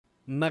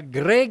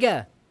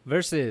McGregor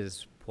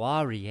versus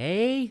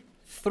Poirier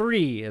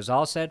 3 is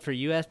all set for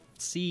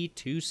UFC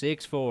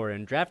 264.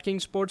 And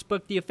DraftKings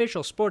Sportsbook, the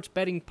official sports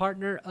betting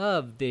partner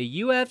of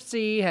the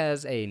UFC,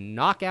 has a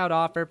knockout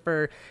offer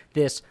for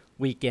this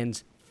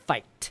weekend's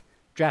fight.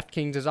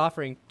 DraftKings is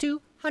offering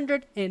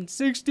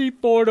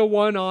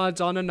 264-1 odds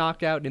on a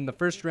knockout in the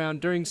first round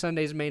during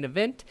Sunday's main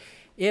event.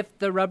 If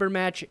the rubber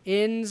match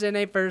ends in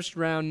a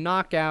first-round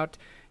knockout,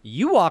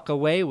 you walk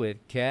away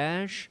with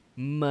cash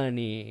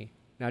money.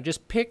 Now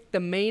just pick the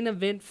main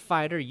event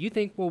fighter you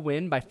think will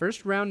win by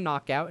first-round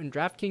knockout, and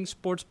DraftKings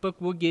Sportsbook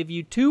will give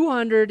you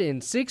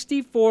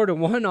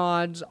 264-1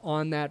 odds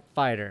on that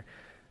fighter.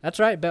 That's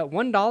right, bet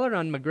 $1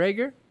 on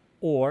McGregor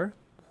or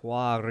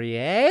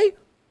Poirier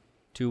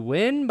to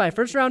win by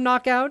first-round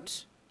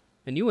knockout,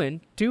 and you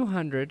win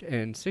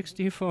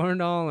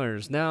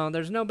 $264. Now,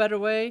 there's no better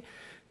way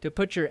to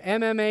put your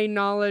MMA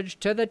knowledge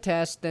to the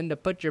test than to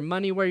put your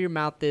money where your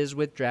mouth is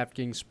with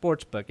DraftKings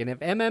Sportsbook. And if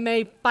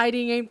MMA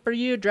fighting ain't for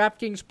you,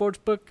 DraftKings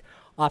Sportsbook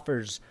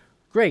offers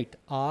great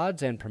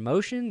odds and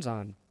promotions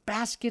on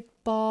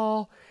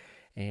basketball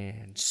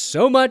and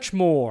so much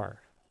more.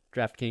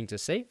 DraftKings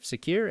is safe,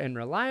 secure, and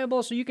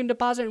reliable, so you can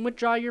deposit and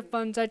withdraw your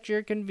funds at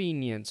your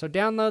convenience. So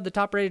download the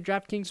top-rated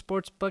DraftKings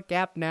Sportsbook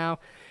app now.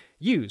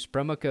 Use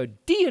promo code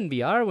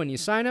DNVR when you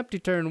sign up to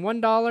turn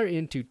 $1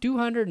 into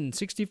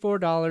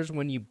 $264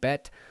 when you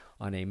bet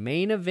on a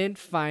main event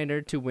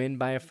fighter to win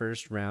by a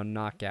first-round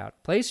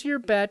knockout. Place your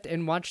bet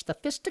and watch the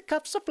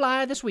fisticuffs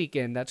fly this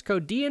weekend. That's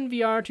code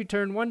DNVR to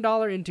turn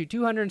 $1 into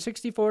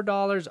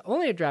 $264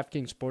 only at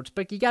DraftKings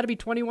Sportsbook. You got to be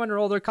 21 or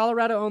older.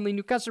 Colorado only.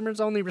 New customers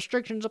only.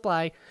 Restrictions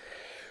apply.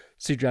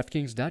 See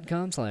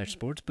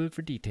DraftKings.com/sportsbook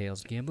for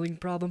details. Gambling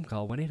problem?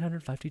 Call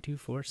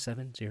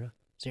 1-800-522-4700.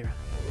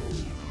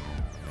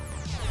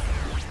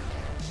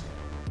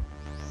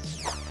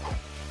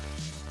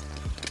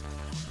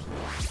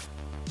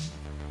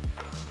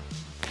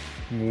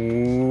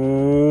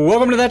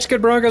 Welcome to That's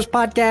Good Broncos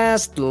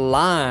podcast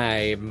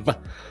live.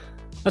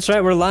 That's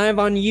right, we're live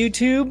on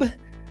YouTube.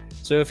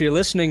 So if you're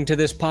listening to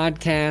this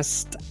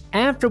podcast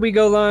after we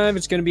go live,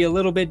 it's going to be a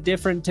little bit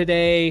different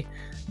today.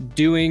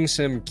 Doing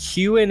some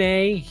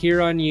Q&A here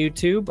on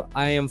YouTube.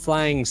 I am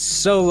flying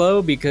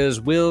solo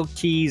because Will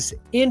Key's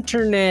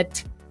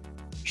internet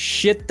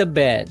shit the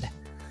bed.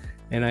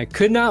 And I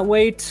could not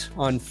wait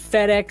on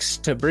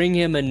FedEx to bring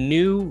him a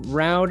new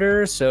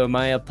router, so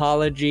my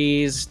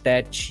apologies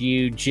that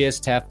you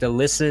just have to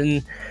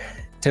listen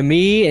to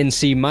me and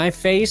see my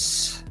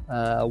face.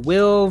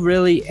 Will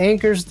really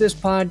anchors this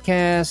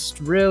podcast,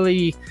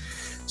 really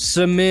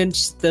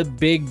cements the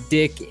big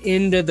dick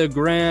into the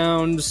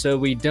ground so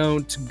we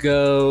don't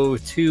go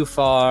too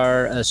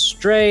far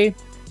astray.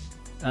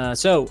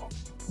 So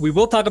we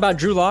will talk about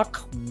Drew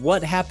Lock,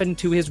 what happened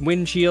to his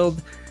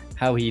windshield,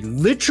 how he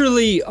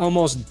literally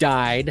almost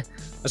died.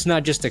 That's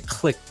not just a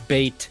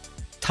clickbait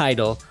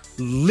title.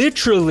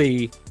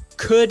 Literally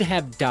could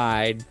have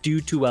died due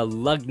to a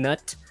lug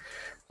nut.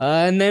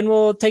 And then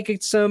we'll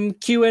take some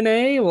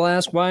Q&A. We'll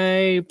ask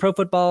why Pro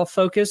Football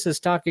Focus is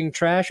talking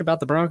trash about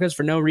the Broncos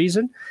for no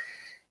reason.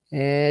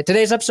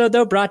 Today's episode,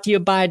 though, brought to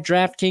you by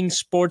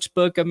DraftKings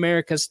Sportsbook,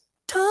 America's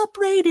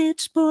top-rated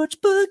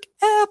sportsbook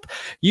app.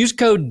 Use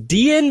code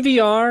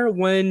DNVR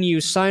when you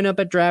sign up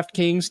at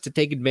DraftKings to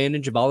take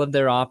advantage of all of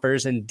their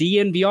offers. And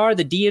DNVR,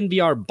 the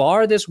DNVR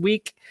bar this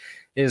week,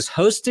 is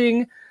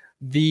hosting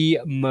the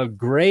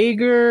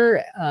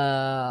McGregor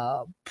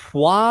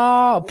Poirier.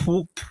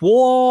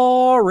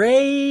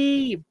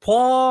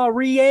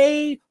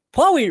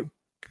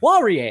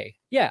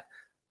 Yeah,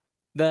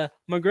 the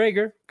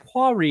McGregor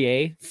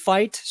Poirier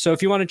fight. So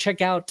if you want to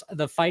check out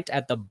the fight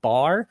at the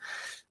bar,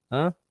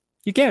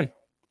 you can.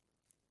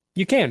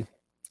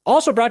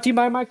 Also brought to you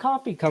by my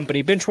coffee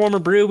company,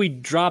 Benchwarmer Brew. We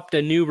dropped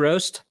a new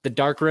roast, the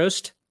Dark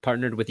Roast,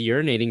 partnered with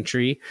Urinating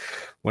Tree,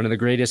 one of the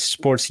greatest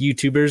sports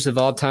YouTubers of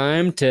all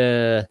time,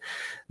 to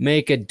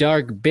make a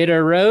dark,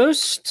 bitter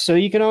roast. So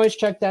you can always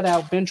check that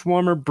out,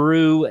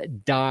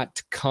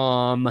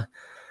 benchwarmerbrew.com.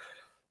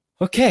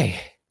 Okay,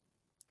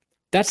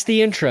 that's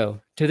the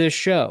intro to this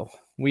show.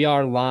 We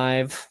are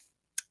live.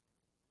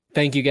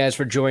 Thank you guys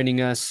for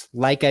joining us.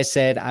 Like I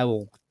said, I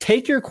will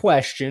take your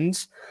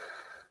questions,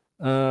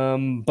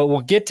 but we'll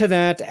get to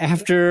that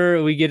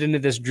after we get into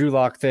this Drew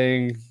Lock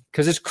thing,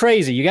 because it's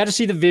crazy. You got to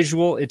see the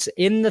visual. It's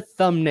in the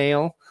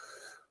thumbnail,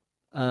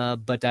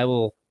 but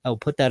I'll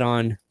put that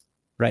on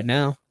right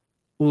now.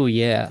 Ooh,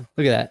 yeah.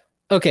 Look at that.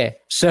 Okay,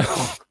 so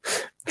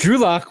Drew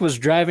Lock was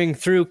driving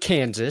through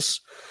Kansas,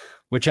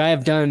 which I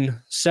have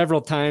done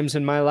several times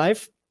in my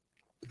life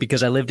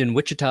because I lived in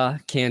Wichita,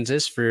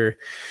 Kansas for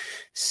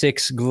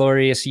 6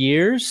 glorious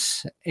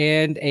years,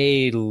 and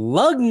a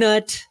lug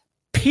nut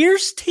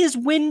pierced his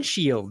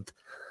windshield.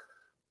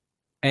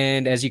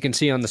 And as you can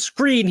see on the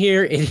screen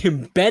here, it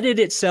embedded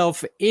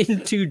itself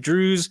into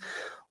Drew's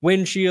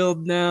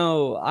windshield.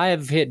 Now, I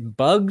have hit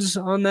bugs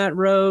on that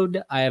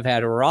road. I have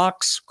had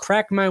rocks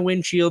crack my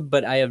windshield,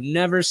 but I have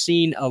never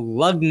seen a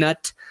lug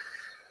nut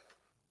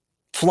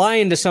fly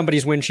into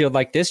somebody's windshield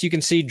like this. You can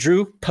see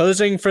Drew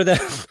posing for the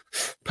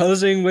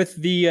posing with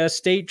the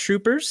state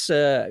troopers.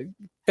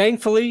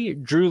 Thankfully,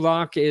 Drew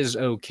Lock is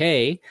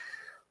okay.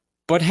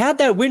 But had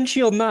that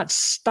windshield not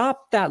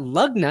stopped that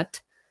lug nut,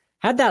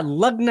 had that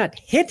lug nut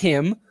hit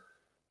him,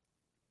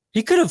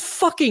 he could have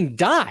fucking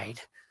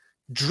died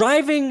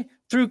driving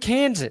through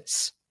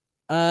Kansas.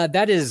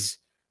 That is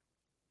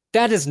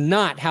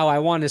not how I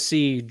want to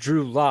see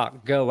Drew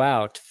Lock go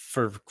out.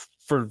 For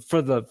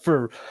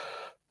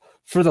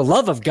the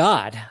love of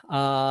God.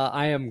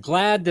 I am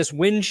glad this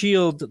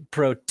windshield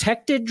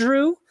protected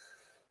Drew.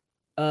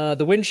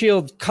 The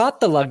windshield caught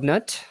the lug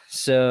nut,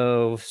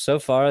 so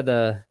far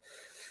the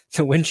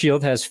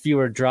windshield has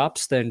fewer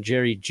drops than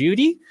Jerry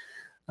Jeudy.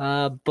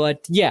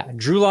 But yeah,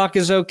 Drew Lock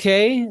is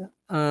okay.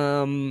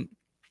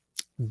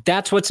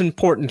 That's what's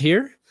important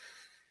here.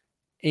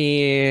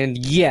 And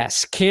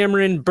yes,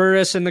 Cameron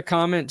Burris in the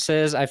comment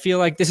says, I feel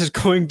like this is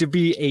going to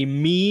be a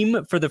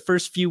meme for the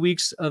first few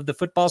weeks of the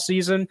football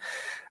season.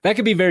 That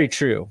could be very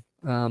true.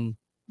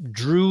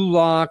 Drew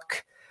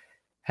Lock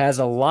has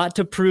a lot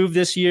to prove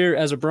this year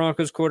as a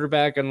Broncos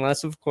quarterback,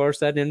 unless, of course,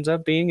 that ends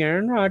up being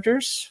Aaron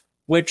Rodgers,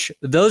 which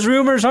those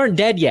rumors aren't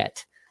dead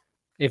yet.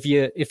 If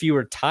you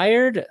were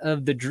tired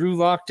of the Drew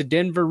Lock to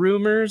Denver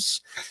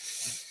rumors,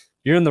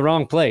 you're in the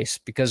wrong place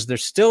because they're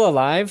still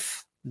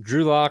alive.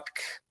 Drew Lock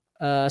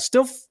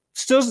still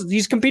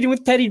he's competing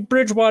with Teddy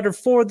Bridgewater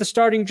for the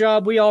starting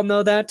job. We all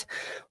know that.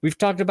 We've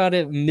talked about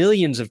it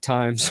millions of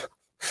times.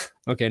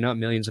 Okay, not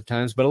millions of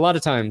times, but a lot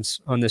of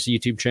times on this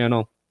YouTube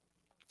channel.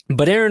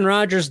 But Aaron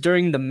Rodgers,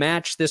 during the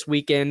match this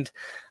weekend,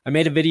 I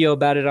made a video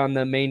about it on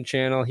the main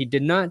channel. He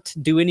did not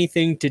do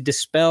anything to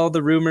dispel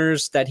the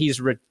rumors that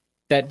he's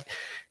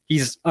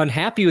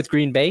unhappy with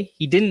Green Bay.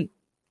 He didn't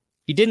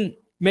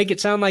make it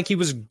sound like he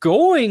was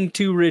going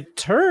to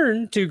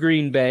return to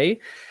Green Bay.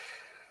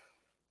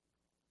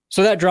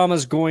 So that drama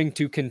is going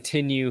to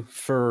continue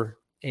for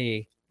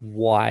a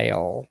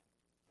while.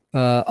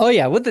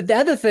 With the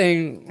other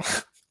thing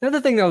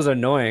that was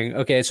annoying.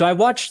 Okay, so I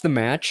watched the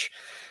match.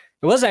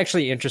 It was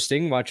actually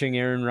interesting watching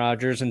Aaron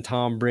Rodgers and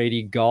Tom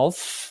Brady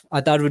golf.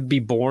 I thought it would be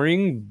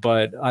boring,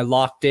 but I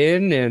locked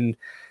in. And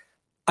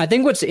I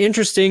think what's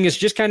interesting is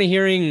just kind of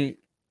hearing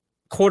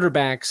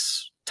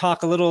quarterbacks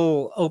talk a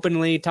little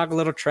openly, talk a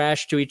little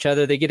trash to each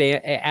other. They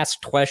get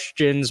asked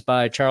questions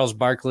by Charles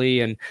Barkley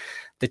and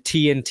the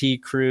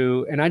TNT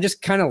crew. And I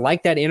just kind of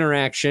like that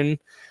interaction.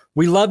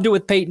 We loved it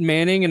with Peyton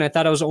Manning, and I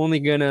thought I was only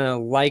going to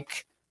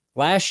like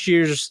last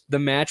year's the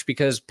match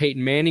because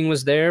Peyton Manning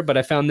was there, but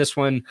I found this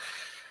one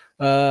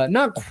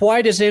not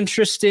quite as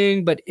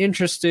interesting, but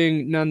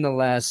interesting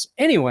nonetheless.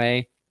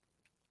 Anyway,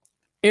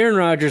 Aaron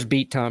Rodgers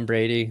beat Tom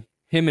Brady.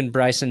 Him and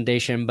Bryson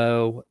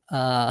DeChambeau,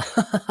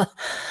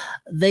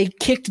 they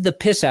kicked the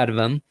piss out of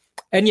him.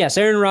 And yes,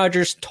 Aaron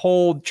Rodgers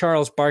told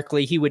Charles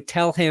Barkley he would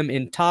tell him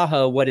in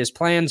Tahoe what his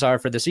plans are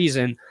for the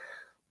season,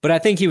 but I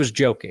think he was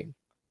joking.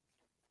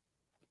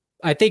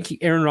 I think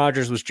Aaron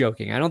Rodgers was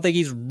joking. I don't think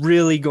he's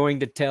really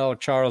going to tell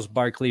Charles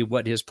Barkley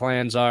what his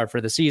plans are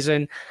for the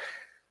season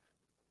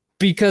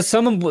because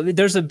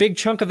there's a big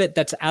chunk of it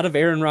that's out of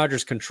Aaron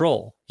Rodgers'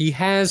 control. He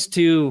has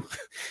to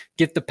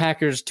get the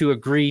Packers to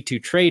agree to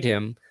trade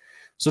him.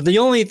 So the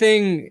only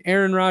thing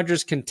Aaron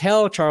Rodgers can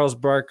tell Charles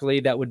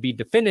Barkley that would be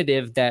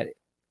definitive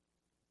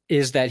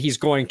is that he's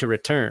going to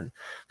return.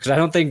 Because I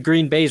don't think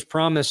Green Bay's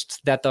promised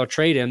that they'll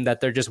trade him,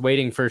 that they're just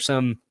waiting for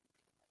some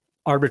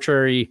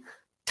arbitrary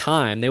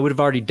time. They would have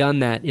already done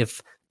that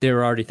if they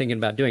were already thinking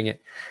about doing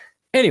it.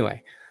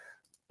 Anyway,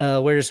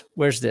 where's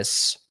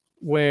this?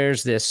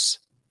 Where's this?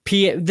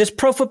 This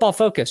Pro Football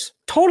Focus.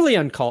 Totally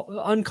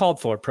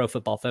uncalled for Pro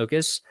Football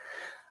Focus.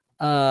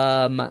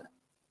 Jerry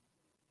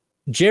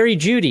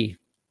Jeudy,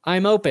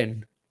 I'm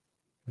open.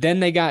 Then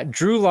they got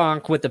Drew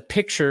Lock with a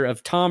picture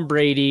of Tom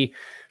Brady,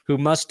 who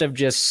must have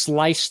just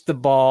sliced the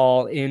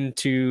ball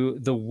into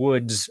the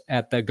woods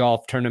at the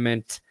golf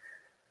tournament.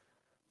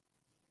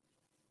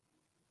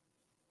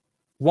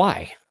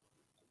 Why?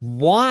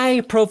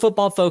 Why, Pro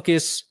Football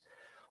Focus,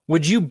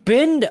 would you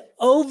bend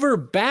over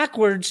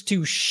backwards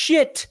to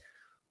shit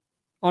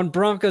on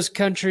Bronco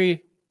Country's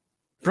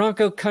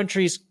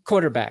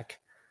quarterback?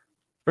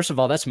 First of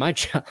all, that's my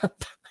job.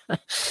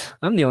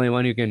 I'm the only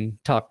one who can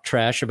talk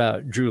trash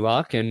about Drew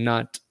Lock and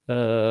not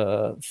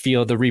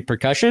feel the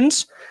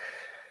repercussions.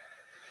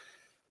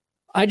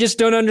 I just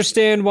don't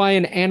understand why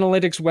an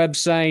analytics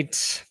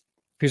website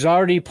who's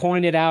already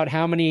pointed out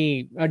how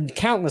many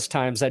countless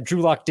times that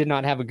Drew Lock did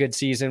not have a good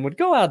season would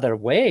go out of their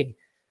way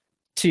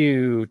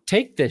to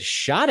take this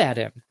shot at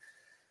him.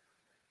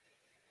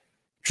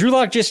 Drew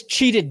Lock just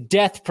cheated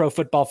death, Pro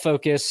Football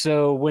Focus.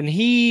 So when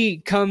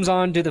he comes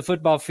onto the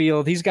football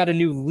field, he's got a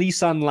new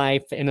lease on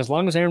life. And as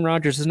long as Aaron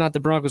Rodgers is not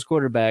the Broncos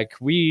quarterback,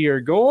 we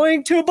are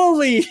going to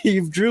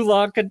believe Drew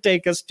Lock could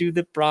take us to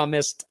the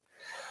promised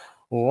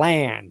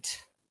land.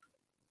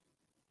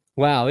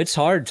 Wow, it's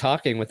hard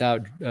talking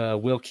without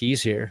Will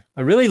Keys here.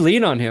 I really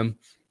lean on him.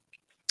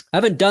 I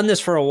haven't done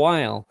this for a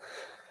while,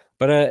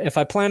 but if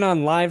I plan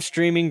on live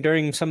streaming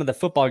during some of the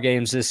football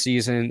games this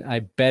season,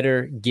 I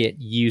better get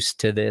used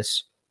to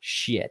this.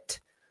 Shit.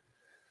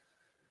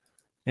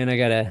 And I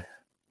gotta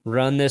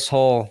run this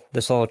whole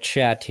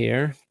chat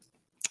here.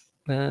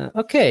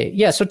 Okay,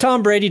 yeah, so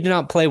Tom Brady did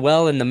not play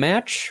well in the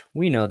match.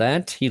 We know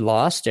that. He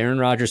lost. Aaron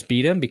Rodgers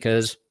beat him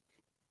because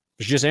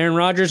it's just Aaron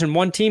Rodgers and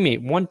one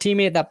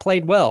teammate that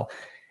played well.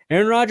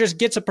 Aaron Rodgers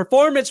gets a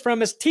performance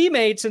from his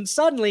teammates, and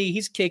suddenly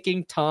he's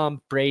kicking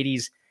Tom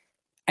Brady's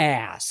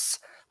ass.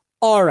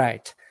 All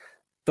right,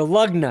 the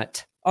lug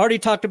nut. Already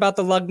talked about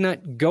the lug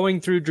nut going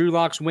through Drew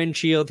Lock's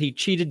windshield. He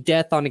cheated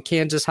death on a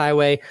Kansas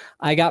highway.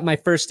 I got my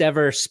first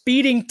ever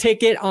speeding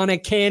ticket on a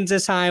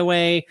Kansas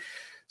highway.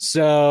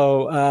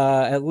 So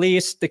at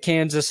least the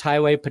Kansas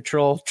Highway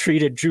Patrol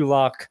treated Drew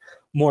Lock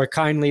more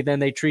kindly than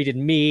they treated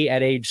me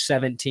at age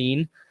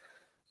 17.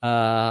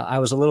 I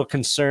was a little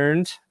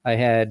concerned. I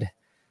had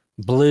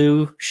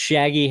blue,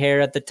 shaggy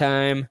hair at the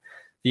time.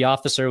 The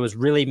officer was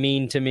really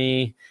mean to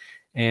me,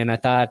 and I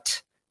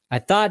thought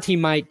he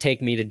might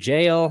take me to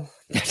jail.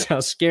 That's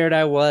how scared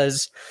I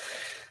was.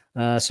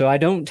 So I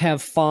don't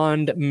have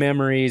fond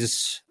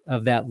memories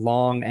of that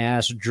long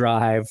ass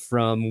drive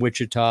from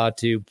Wichita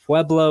to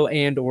Pueblo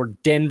and or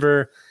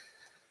Denver.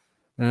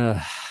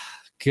 God,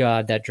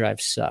 that drive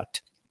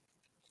sucked.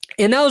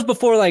 And that was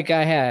before like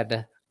I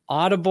had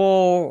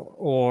Audible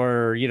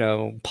or,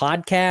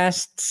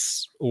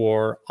 podcasts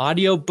or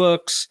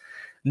audiobooks,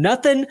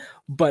 nothing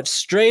but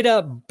straight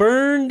up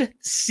burned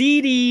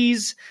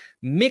CDs,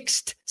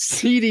 mixed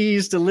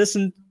CDs to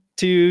listen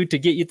to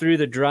get you through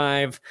the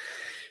drive.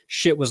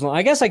 Shit was long.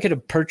 I guess I could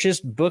have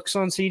purchased books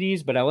on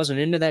CDs, but I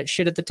wasn't into that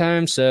shit at the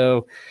time.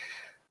 So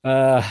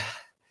you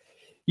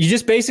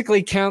just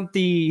basically count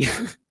the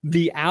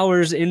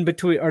hours in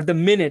between or the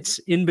minutes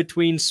in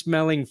between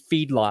smelling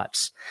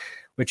feedlots,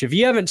 which if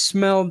you haven't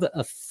smelled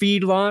a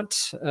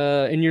feedlot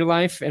in your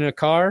life in a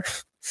car,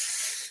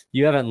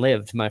 you haven't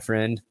lived, my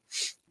friend.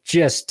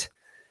 Just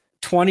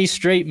 20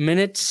 straight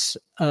minutes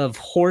of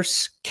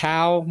horse,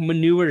 cow,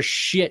 manure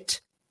shit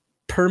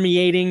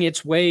permeating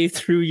its way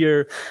through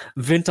your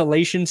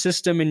ventilation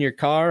system in your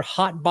car,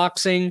 hot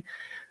boxing.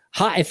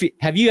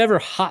 Have you ever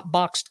hot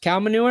boxed cow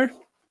manure?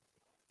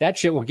 That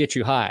shit will get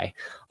you high.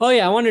 Oh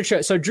yeah, I wanted to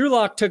show. So Drew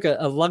Lock took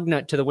a lug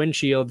nut to the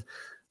windshield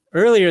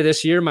earlier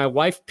this year. My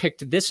wife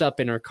picked this up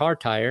in her car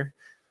tire.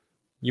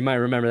 You might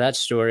remember that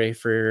story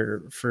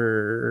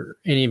for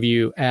any of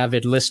you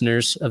avid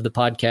listeners of the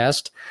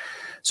podcast.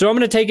 So I'm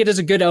going to take it as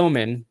a good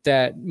omen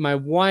that my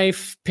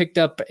wife picked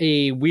up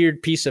a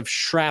weird piece of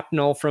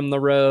shrapnel from the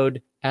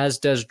road, as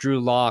does Drew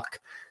Lock.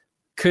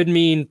 Could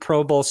mean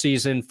Pro Bowl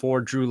season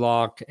for Drew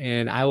Lock,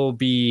 and I'll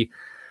be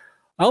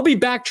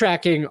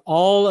backtracking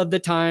all of the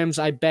times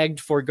I begged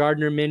for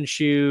Gardner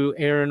Minshew,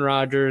 Aaron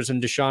Rodgers,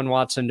 and Deshaun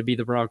Watson to be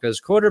the Broncos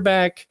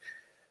quarterback,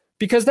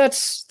 because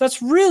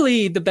that's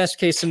really the best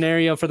case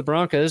scenario for the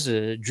Broncos,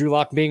 Drew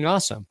Lock being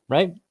awesome,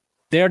 right?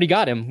 They already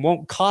got him.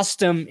 Won't cost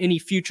them any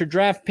future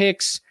draft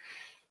picks.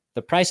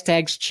 The price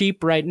tag's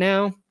cheap right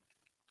now,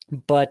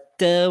 but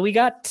we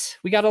got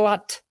a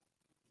lot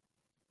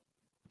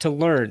to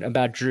learn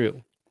about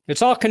Drew.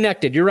 It's all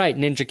connected. You're right,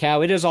 Ninja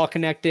Cow. It is all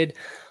connected.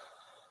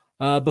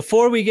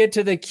 Before we get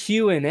to the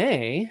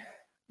Q&A,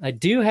 I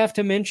do have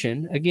to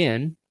mention,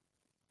 again,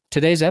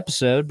 today's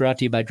episode brought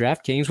to you by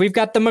DraftKings. We've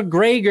got the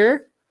McGregor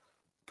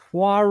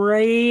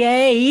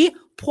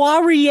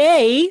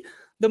Poirier,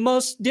 the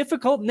most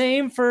difficult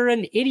name for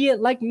an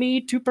idiot like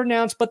me to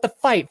pronounce, but the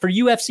fight for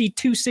UFC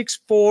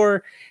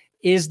 264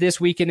 is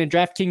this weekend, and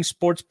DraftKings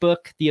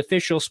Sportsbook, the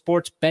official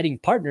sports betting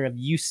partner of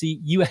UFC,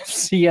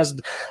 has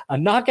a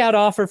knockout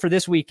offer for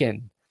this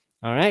weekend.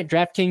 All right,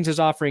 DraftKings is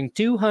offering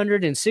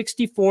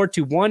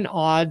 264-1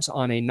 odds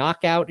on a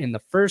knockout in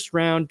the first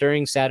round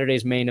during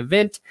Saturday's main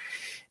event.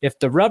 If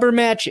the rubber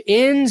match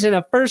ends in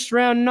a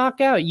first-round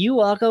knockout, you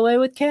walk away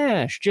with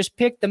cash. Just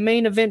pick the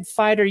main event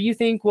fighter you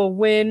think will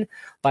win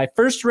by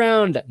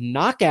first-round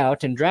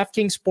knockout, and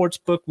DraftKings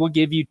Sportsbook will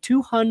give you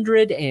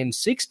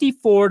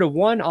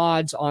 264-1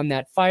 odds on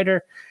that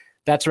fighter.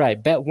 That's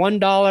right, bet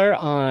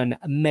 $1 on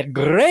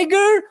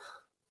McGregor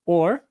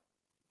or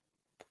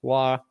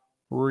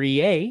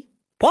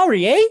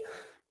Poirier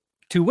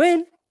to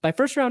win by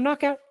first-round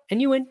knockout,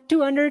 and you win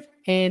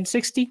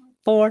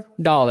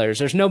 $264.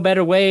 There's no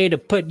better way to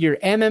put your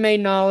MMA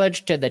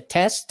knowledge to the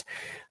test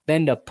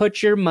than to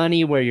put your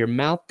money where your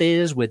mouth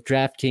is with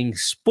DraftKings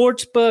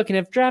Sportsbook. And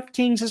if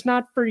DraftKings is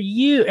not for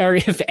you, or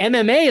if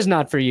MMA is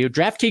not for you,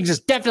 DraftKings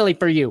is definitely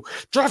for you.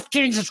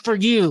 DraftKings is for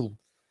you.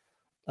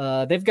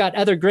 They've got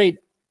other great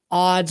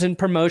odds and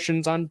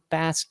promotions on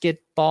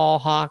basketball,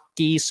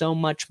 hockey, so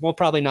much. Well,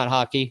 probably not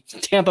hockey.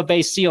 Tampa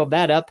Bay sealed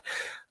that up.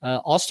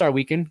 All-Star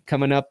Weekend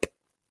coming up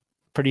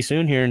pretty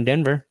soon here in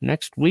Denver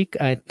next week,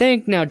 I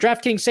think. Now,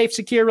 DraftKings safe,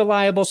 secure,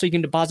 reliable, so you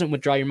can deposit and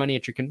withdraw your money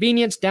at your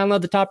convenience.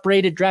 Download the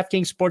top-rated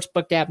DraftKings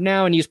Sportsbook app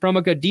now and use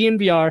promo code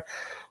DNVR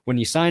when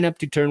you sign up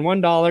to turn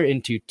 $1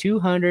 into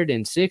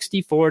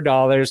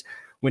 $264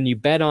 when you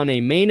bet on a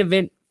main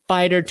event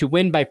fighter to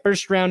win by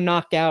first-round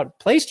knockout.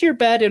 Place your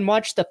bet and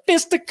watch the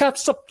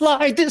Fisticuffs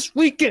fly this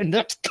weekend.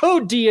 That's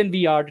code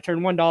DNVR to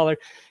turn $1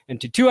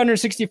 into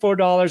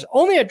 $264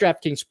 only at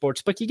DraftKings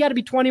Sportsbook. You got to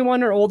be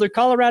 21 or older.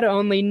 Colorado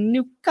only.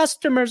 New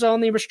customers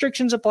only.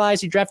 Restrictions apply.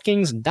 See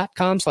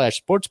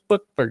DraftKings.com/sportsbook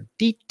for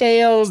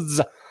details.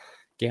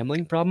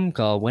 Gambling problem?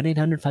 Call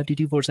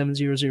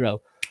 1-800-522-4700.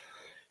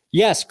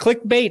 Yes,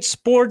 Clickbait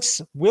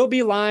Sports will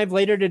be live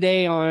later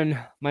today on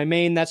my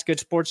main That's Good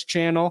Sports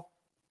channel.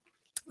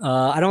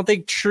 I don't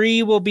think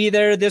Tree will be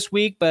there this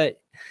week,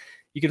 but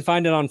you can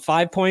find it on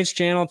 5 Points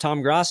channel,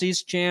 Tom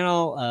Grossi's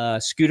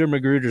channel, Scooter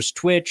Magruder's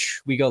Twitch.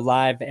 We go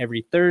live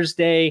every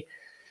Thursday.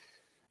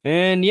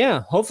 And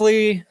yeah,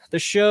 hopefully the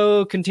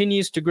show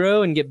continues to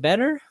grow and get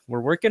better.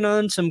 We're working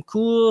on some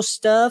cool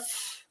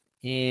stuff,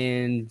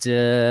 and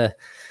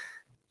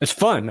it's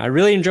fun. I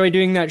really enjoy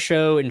doing that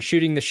show and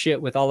shooting the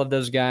shit with all of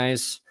those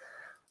guys.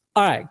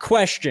 All right,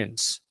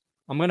 questions.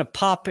 I'm going to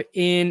pop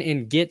in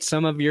and get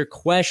some of your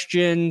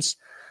questions.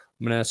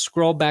 I'm going to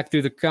scroll back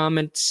through the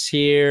comments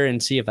here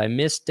and see if I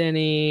missed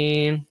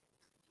any.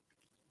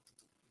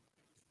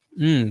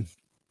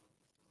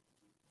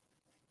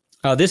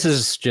 Oh, this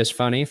is just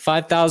funny.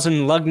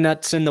 5,000 lug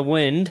nuts in the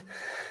wind.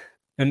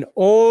 An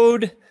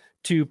ode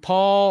to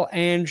Paul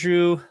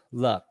Andrew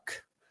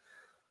Luck.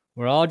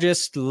 We're all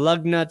just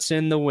lug nuts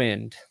in the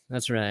wind.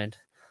 That's right.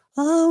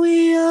 All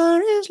we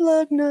are is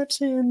lug nuts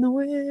in the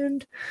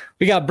wind.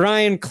 We got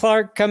Brian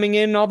Clark coming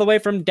in all the way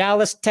from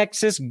Dallas,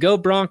 Texas. Go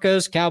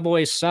Broncos.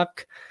 Cowboys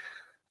suck.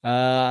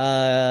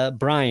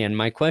 Brian,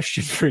 my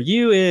question for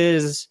you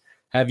is,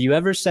 have you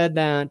ever said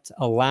that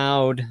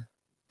aloud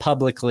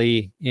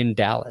publicly in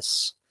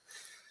Dallas?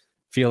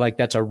 Feel like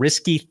that's a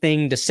risky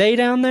thing to say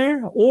down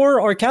there?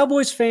 Or are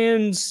Cowboys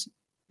fans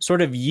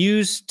sort of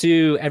used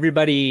to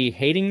everybody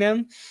hating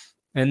them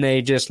and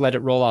they just let it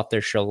roll off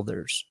their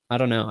shoulders? I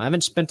don't know. I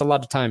haven't spent a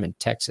lot of time in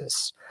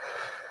Texas.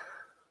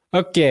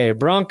 Okay,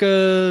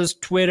 Broncos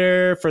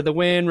Twitter for the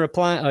win.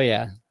 Reply. Oh,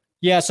 yeah.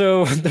 Yeah,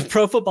 so the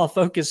Pro Football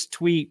Focus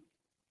tweet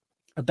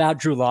about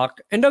Drew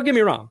Lock, and don't get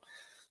me wrong,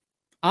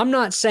 I'm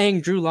not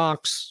saying Drew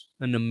Lock's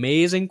an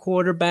amazing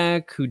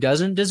quarterback who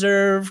doesn't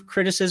deserve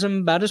criticism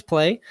about his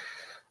play.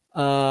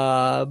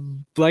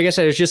 Like I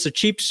said, it's just a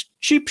cheap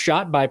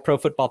shot by Pro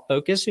Football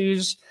Focus,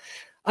 who's,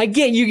 I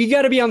get you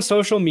got to be on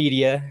social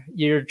media.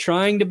 You're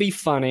trying to be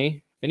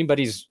funny. If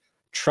anybody's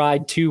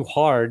tried too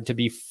hard to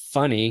be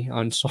funny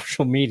on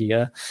social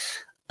media,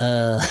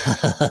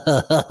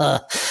 I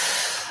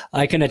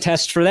can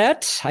attest for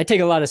that. I take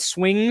a lot of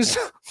swings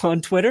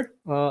on Twitter,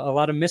 a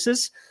lot of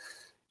misses.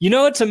 You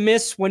know it's a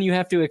miss when you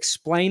have to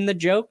explain the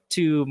joke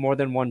to more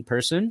than one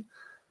person.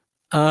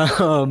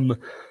 But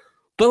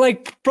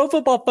like Pro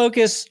Football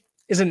Focus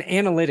is an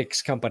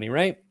analytics company,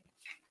 right?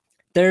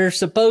 They're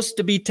supposed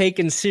to be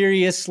taken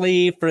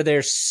seriously for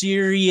their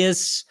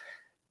serious,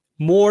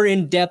 more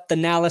in-depth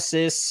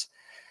analysis.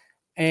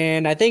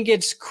 And I think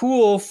it's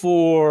cool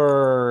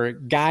for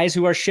guys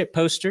who are shit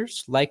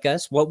posters like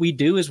us. What we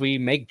do is we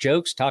make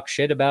jokes, talk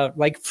shit about,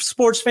 like,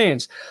 sports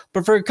fans.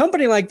 But for a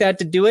company like that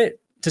to do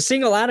it, to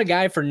single out a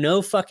guy for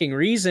no fucking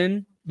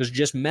reason was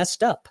just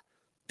messed up.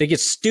 They get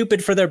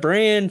stupid for their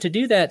brand to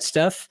do that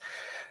stuff.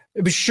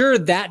 Sure,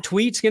 that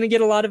tweet's going to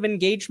get a lot of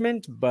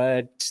engagement,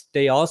 but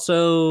they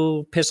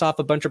also piss off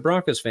a bunch of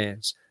Broncos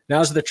fans. Now,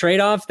 is the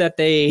trade-off that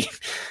they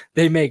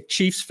make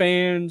Chiefs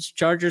fans,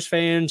 Chargers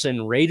fans,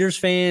 and Raiders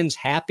fans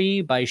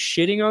happy by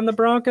shitting on the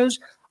Broncos?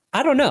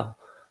 I don't know.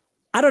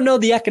 I don't know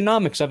the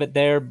economics of it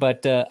there,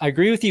 but I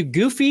agree with you.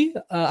 Goofy,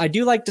 I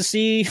do like to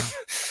see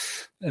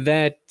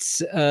that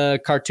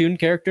cartoon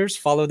characters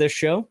follow this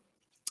show.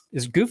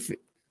 Is Goofy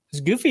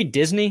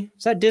Disney?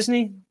 Is that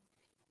Disney?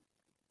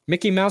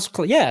 Mickey Mouse?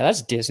 Yeah,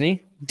 that's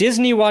Disney.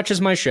 Disney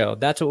watches my show.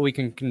 That's what we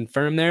can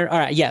confirm there. All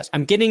right. Yes,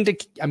 I'm getting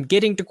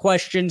to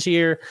questions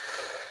here.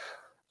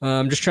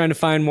 I'm just trying to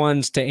find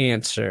ones to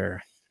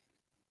answer.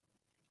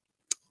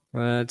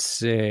 Let's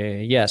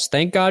see. Yes,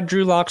 thank God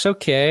Drew Lock's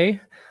okay.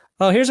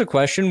 Oh, here's a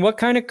question. What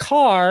kind of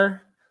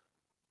car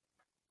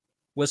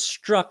was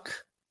struck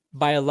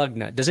by a lug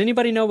nut? Does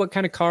anybody know what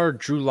kind of car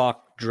Drew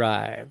Lock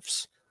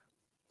drives?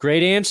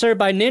 Great answer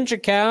by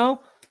Ninja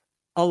Cow.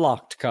 A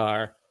locked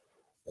car.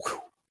 Whew.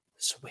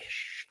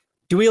 Swish.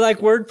 Do we like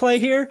wordplay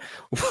here?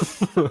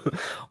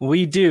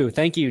 We do.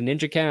 Thank you,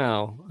 Ninja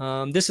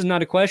Cow. This is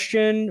not a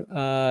question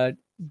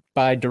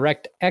by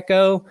Direct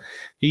Echo.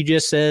 He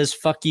just says,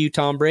 fuck you,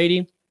 Tom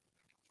Brady.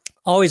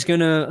 Always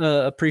going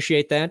to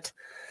appreciate that.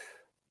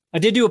 I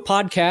did do a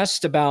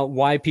podcast about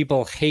why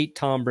people hate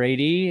Tom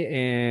Brady,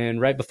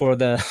 and right before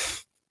the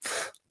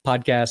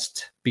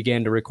podcast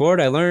began to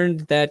record, I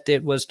learned that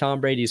it was Tom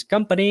Brady's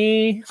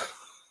company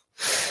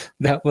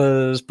that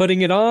was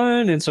putting it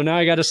on, and so now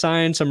I got to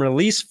sign some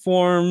release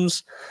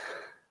forms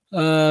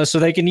so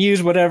they can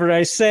use whatever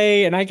I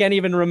say, and I can't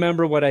even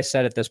remember what I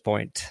said at this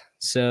point.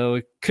 So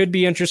it could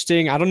be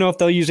interesting. I don't know if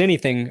they'll use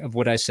anything of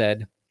what I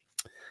said,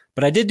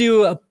 but I did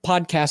do a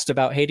podcast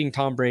about hating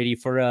Tom Brady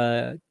for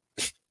a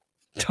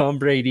Tom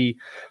Brady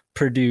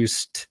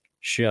produced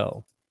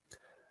show.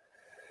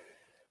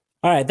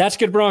 All right, that's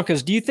good,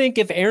 Broncos. Do you think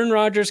if Aaron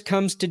Rodgers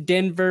comes to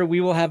Denver,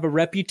 we will have a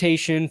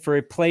reputation for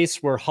a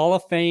place where Hall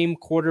of Fame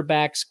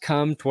quarterbacks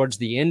come towards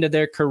the end of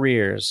their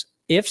careers?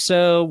 If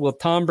so, will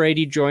Tom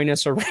Brady join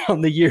us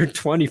around the year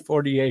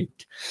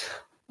 2048?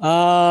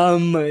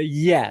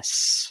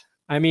 Yes.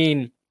 I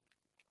mean,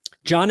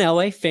 John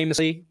Elway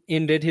famously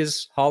ended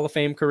his Hall of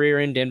Fame career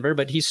in Denver,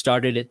 but he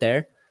started it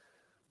there.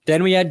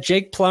 Then we had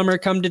Jake Plummer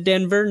come to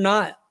Denver,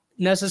 not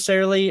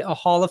necessarily a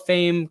Hall of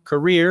Fame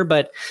career,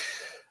 but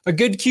a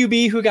good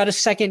QB who got a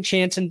second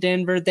chance in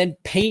Denver. Then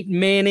Peyton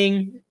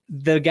Manning,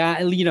 the guy,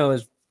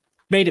 has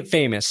made it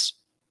famous.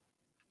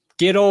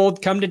 Get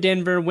old, come to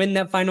Denver, win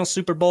that final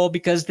Super Bowl,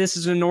 because this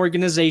is an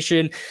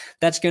organization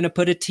that's going to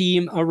put a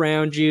team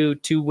around you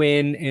to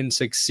win and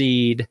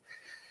succeed.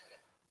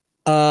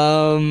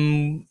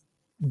 Drew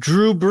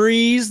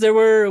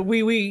Brees,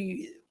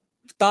 we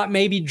thought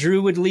maybe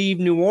Drew would leave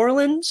New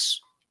Orleans.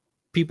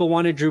 People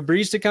wanted Drew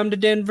Brees to come to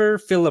Denver.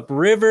 Phillip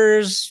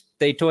Rivers,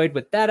 they toyed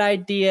with that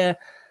idea.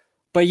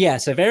 But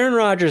yes, if Aaron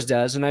Rodgers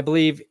does, and I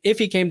believe if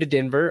he came to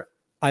Denver,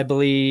 I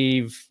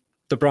believe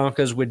the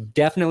Broncos would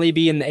definitely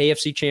be in the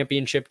AFC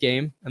Championship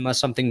game unless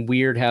something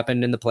weird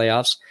happened in the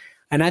playoffs.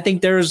 And I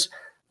think there's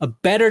a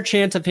better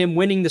chance of him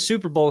winning the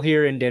Super Bowl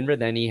here in Denver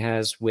than he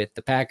has with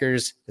the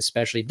Packers,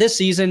 especially this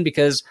season,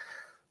 because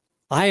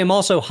I am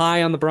also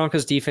high on the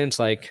Broncos defense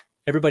like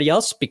everybody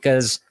else,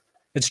 because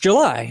it's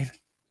July.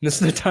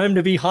 This is the time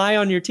to be high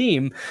on your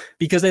team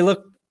because they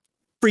look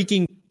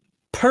freaking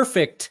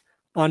perfect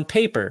on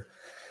paper.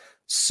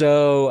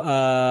 So,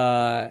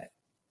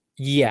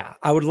 yeah,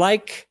 I would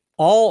like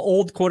all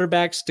old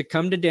quarterbacks to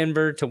come to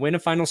Denver to win a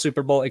final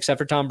Super Bowl, except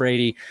for Tom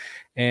Brady.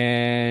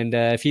 And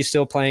if he's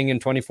still playing in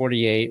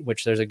 2048,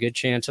 which there's a good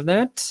chance of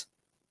that.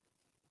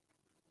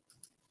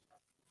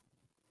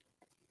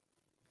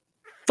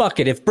 Fuck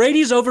it. If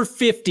Brady's over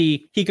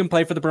 50, he can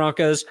play for the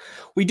Broncos.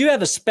 We do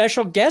have a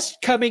special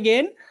guest coming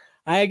in.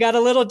 I got a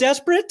little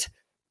desperate.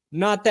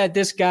 Not that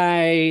this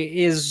guy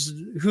is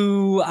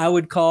who I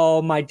would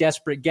call my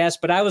desperate guest,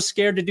 but I was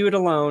scared to do it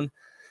alone.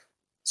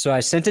 So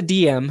I sent a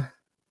DM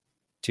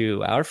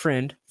to our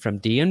friend from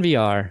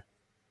DNVR,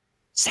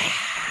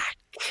 Zach.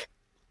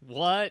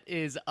 What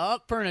is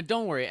up, Perna?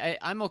 Don't worry.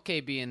 I'm okay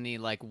being the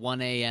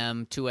 1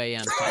 a.m., 2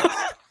 a.m. text.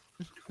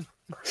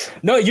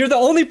 No, you're the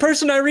only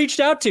person I reached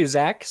out to,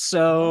 Zach.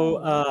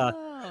 So,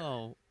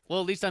 well,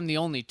 at least I'm the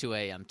only 2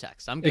 a.m.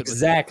 text. I'm good.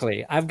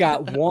 Exactly. I've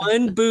got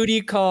one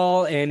booty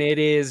call, and it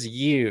is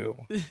you.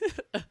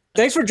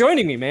 Thanks for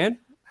joining me, man.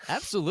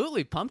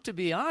 Absolutely. Pumped to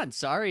be on.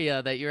 Sorry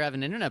that you're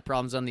having internet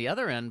problems on the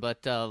other end,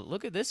 but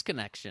look at this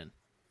connection.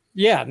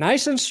 Yeah,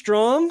 nice and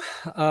strong.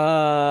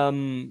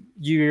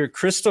 You're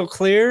crystal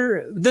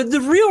clear.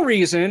 The real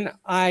reason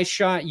I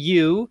shot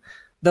you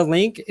the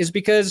link is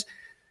because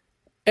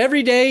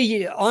every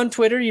day on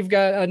Twitter, you've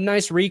got a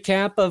nice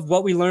recap of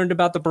what we learned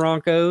about the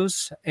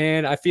Broncos.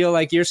 And I feel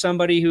like you're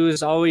somebody who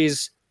is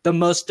always the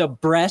most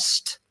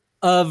abreast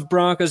of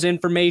Broncos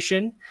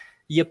information.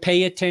 You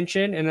pay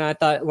attention. And I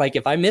thought,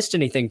 if I missed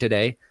anything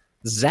today,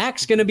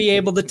 Zach's going to be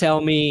able to tell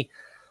me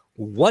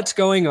what's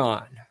going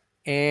on.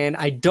 And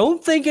I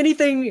don't think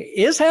anything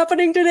is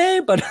happening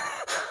today, but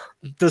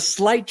the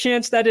slight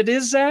chance that it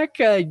is, Zach,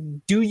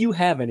 do you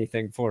have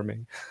anything for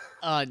me?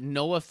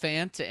 Noah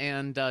Fant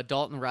and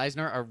Dalton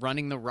Reisner are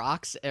running the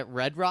rocks at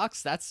Red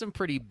Rocks. That's some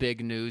pretty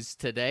big news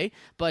today.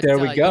 But there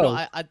we go.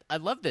 I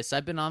love this.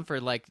 I've been on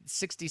for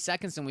 60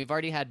 seconds, and we've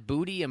already had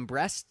booty and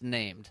breast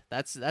named.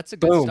 That's a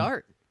good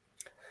start.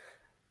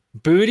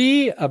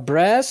 Booty, a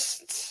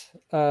breast.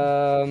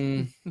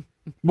 We'll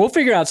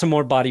figure out some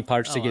more body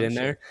parts to get in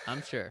there.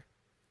 I'm sure.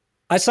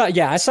 I saw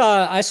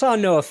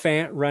Noah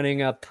Fant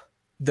running up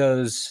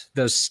those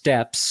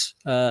steps.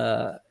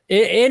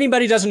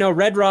 Anybody doesn't know,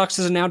 Red Rocks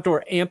is an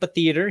outdoor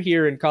amphitheater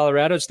here in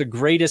Colorado. It's the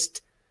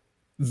greatest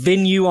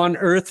venue on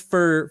earth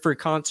for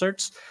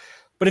concerts.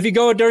 But if you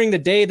go during the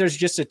day, there's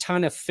just a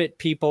ton of fit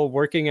people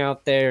working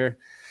out there,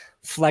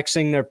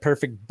 flexing their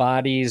perfect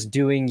bodies,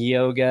 doing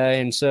yoga.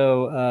 And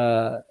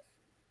so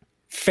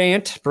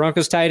Fant,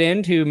 Broncos tight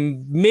end,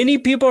 who many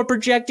people are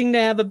projecting to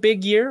have a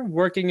big year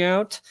working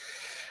out.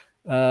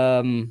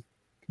 What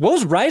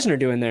was Reisner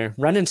doing there?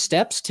 Running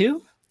steps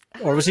too?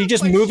 Or was he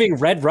just moving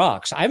red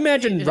rocks? I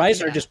imagine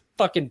Reisner just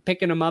fucking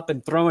picking them up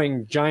and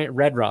throwing giant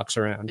red rocks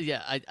around.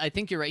 Yeah, I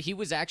think you're right. He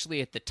was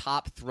actually at the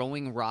top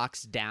throwing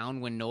rocks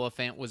down when Noah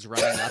Fant was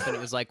running up, and it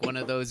was one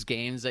of those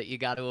games that you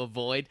got to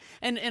avoid.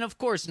 And of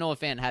course, Noah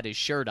Fant had his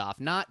shirt off.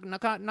 Not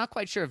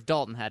quite sure if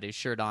Dalton had his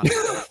shirt on.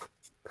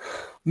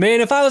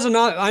 Man, if I was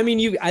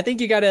I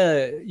think you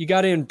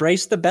gotta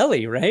embrace the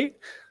belly, right?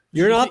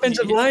 You're an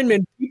offensive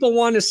lineman. People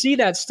want to see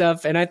that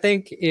stuff, and I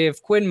think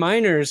if Quinn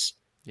Miners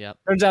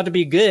turns out to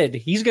be good,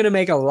 he's going to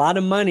make a lot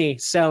of money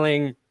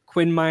selling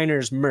Quinn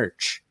Miners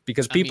merch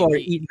because people are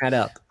eating that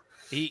up.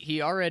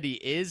 He already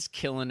is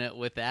killing it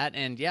with that.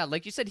 And yeah,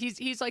 like you said,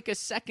 he's like a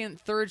second,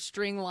 third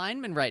string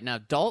lineman right now.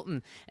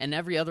 Dalton and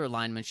every other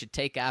lineman should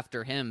take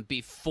after him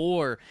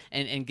before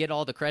and get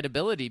all the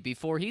credibility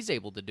before he's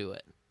able to do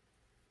it.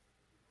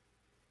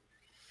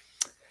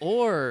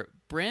 Or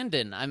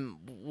Brandon,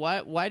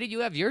 why do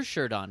you have your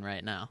shirt on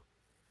right now?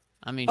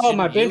 I mean, Oh,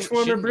 my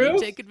Benchwarmer shouldn't brew? you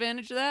take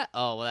advantage of that?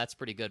 Oh, well, that's a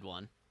pretty good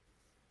one.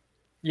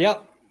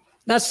 Yep.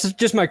 That's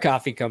just my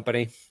coffee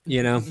company,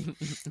 you know.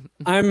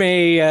 I'm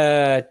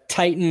a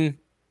titan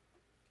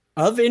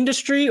of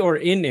industry or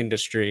in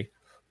industry.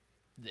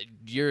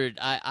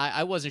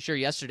 I wasn't sure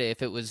yesterday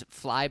if it was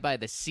fly by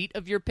the seat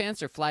of your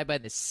pants or fly by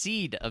the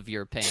seed of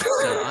your pants.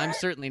 So I'm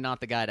certainly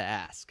not the guy to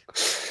ask.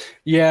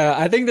 Yeah,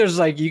 I think there's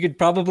like you could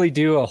probably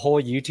do a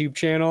whole YouTube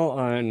channel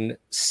on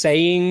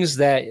sayings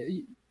that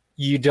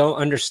you don't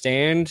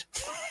understand.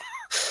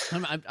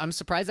 I'm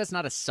surprised that's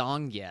not a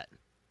song yet.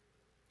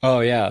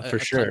 Oh yeah, for A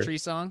sure. country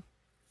song.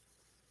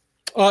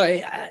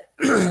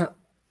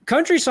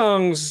 Country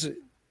songs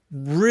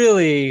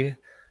really.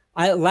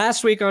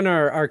 Last week on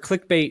our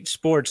clickbait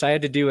sports, I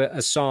had to do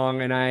a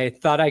song, and I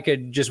thought I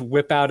could just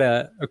whip out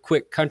a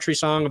quick country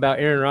song about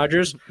Aaron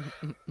Rodgers.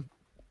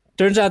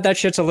 Turns out that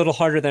shit's a little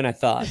harder than I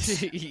thought.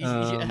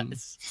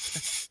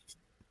 Yes.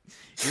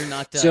 You're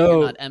not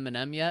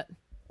Eminem yet?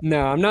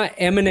 No, I'm not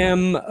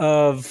Eminem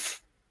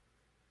of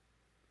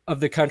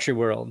the country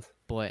world.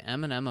 Boy,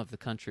 Eminem of the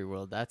country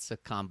world, that's a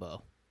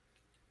combo.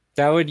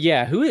 That would,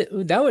 yeah.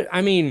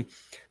 I mean,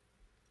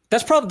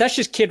 that's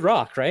just Kid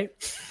Rock, right?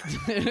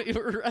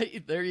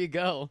 Right, there you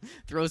go.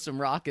 Throw some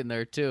rock in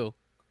there too.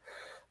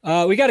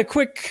 We got a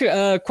quick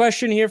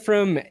question here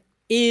from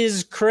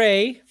Is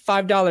Cray,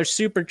 $5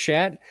 super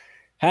chat.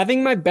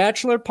 Having my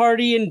bachelor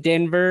party in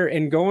Denver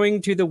and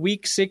going to the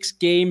Week 6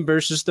 game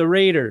versus the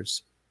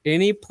Raiders.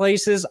 Any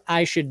places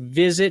I should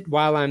visit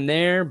while I'm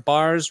there?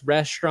 Bars,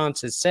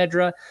 restaurants,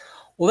 etc.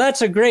 Well,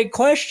 that's a great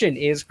question,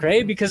 Is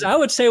Cray, because I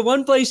would say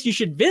one place you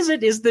should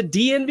visit is the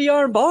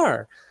DNVR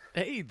bar.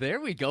 Hey, there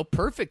we go.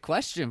 Perfect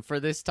question for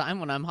this time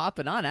when I'm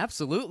hopping on.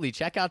 Absolutely.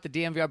 Check out the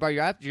DMVR bar.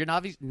 You're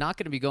not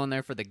going to be going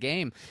there for the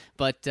game,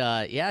 but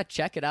yeah,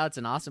 check it out. It's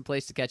an awesome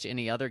place to catch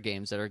any other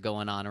games that are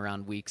going on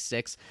around Week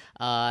 6.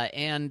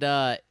 And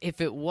if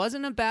it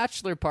wasn't a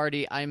bachelor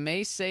party, I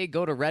may say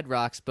go to Red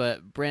Rocks,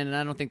 but Brandon,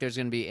 I don't think there's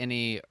going to be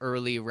any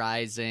early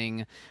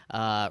rising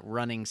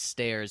running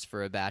stairs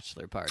for a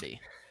bachelor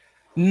party.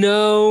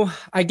 No,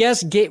 I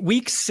guess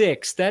Week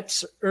 6.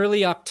 That's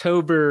early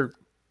October.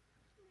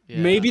 Yeah.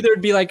 Maybe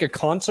there'd be like a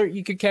concert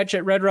you could catch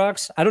at Red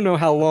Rocks. I don't know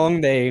how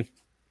long they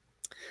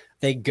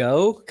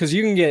go, because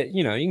you can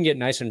get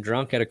nice and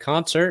drunk at a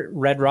concert.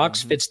 Red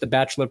Rocks fits the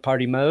bachelor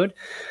party mode.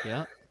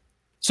 Yeah.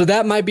 So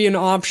that might be an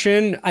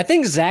option. I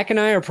think Zach and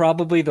I are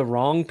probably the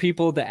wrong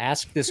people to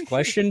ask this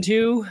question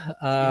to.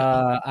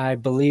 I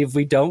believe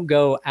we don't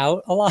go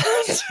out a lot.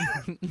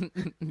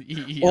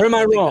 Yeah, or am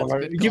I wrong?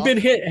 Have you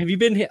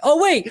been hit?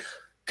 Oh, wait.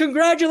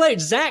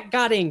 Congratulations, Zach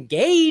got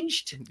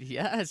engaged.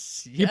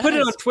 Yes. You put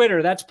it on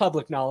Twitter. That's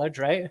public knowledge,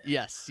 right?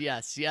 Yes.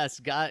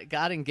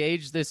 Got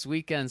engaged this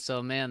weekend.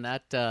 So man,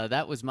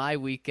 that was my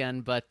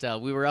weekend, but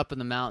we were up in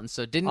the mountains,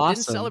 so didn't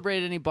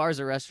celebrate any bars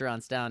or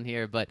restaurants down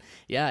here. But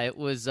yeah, it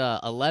was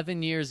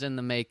 11 years in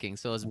the making,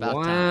 so it was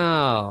about time.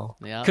 Wow.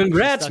 Yeah.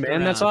 Congrats, man.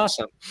 Around. That's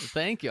awesome.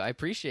 Thank you. I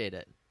appreciate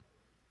it.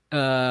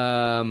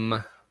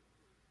 What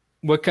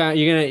kind?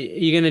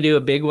 You gonna do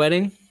a big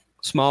wedding?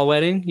 Small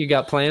wedding? You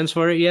got plans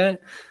for it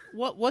yet?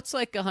 What's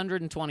like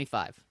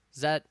 125? Is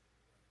that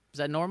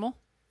normal?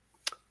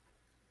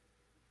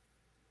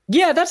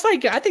 Yeah,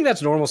 I think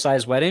that's normal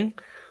size wedding.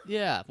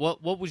 Yeah.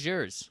 What was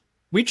yours?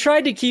 We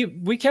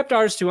kept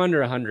ours to under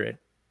 100.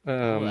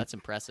 That's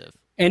impressive.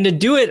 And to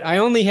do it, I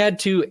only had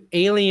to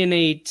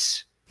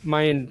alienate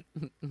my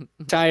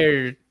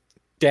entire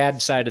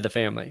dad's side of the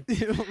family.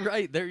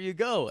 Right, there you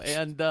go.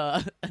 And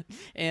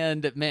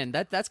man,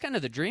 that's kind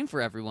of the dream for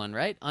everyone,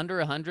 right? Under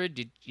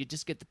 100, you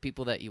just get the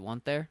people that you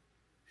want there.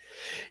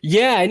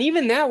 Yeah, and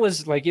even that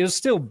was like, it was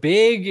still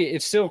big.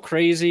 It's still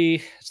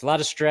crazy. It's a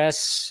lot of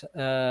stress.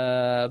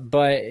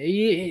 But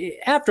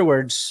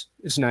afterwards,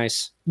 it's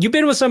nice. You've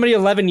been with somebody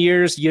 11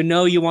 years.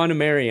 You want to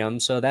marry them,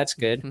 so that's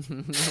good.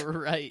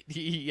 Right.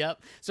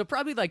 Yep. So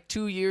probably like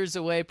 2 years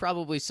away,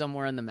 probably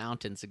somewhere in the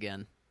mountains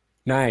again.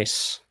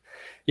 Nice.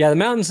 Yeah, the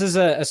mountains is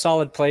a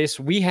solid place.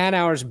 We had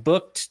ours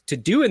booked to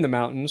do in the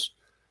mountains.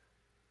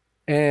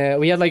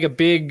 We had like a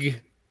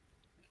big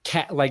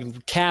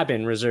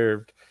cabin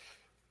reserved.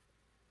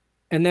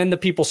 And then the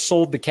people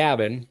sold the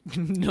cabin.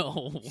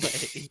 No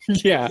way.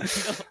 Yeah. No.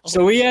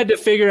 So we had to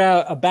figure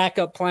out a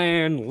backup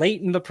plan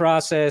late in the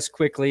process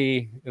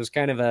quickly. It was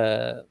kind of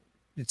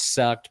it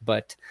sucked,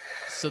 but.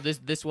 So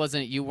this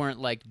wasn't, you weren't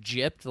like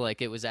gypped,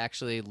 like it was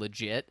actually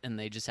legit and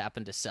they just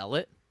happened to sell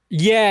it?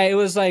 Yeah, it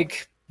was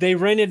like they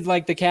rented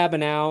like the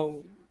cabin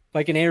out,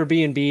 like an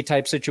Airbnb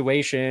type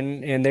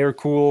situation, and they were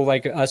cool,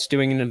 like us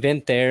doing an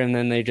event there, and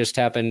then they just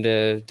happened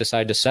to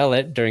decide to sell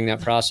it during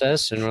that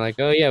process, and we're like,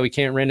 oh yeah, we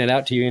can't rent it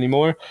out to you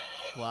anymore.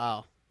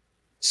 Wow.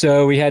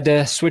 So we had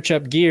to switch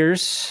up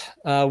gears.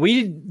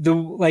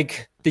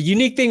 The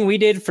unique thing we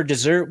did for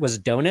dessert was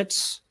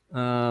donuts.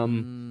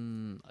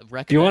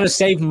 If you want to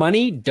save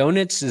money,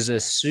 donuts is a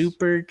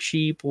super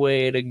cheap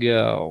way to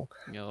go.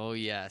 Oh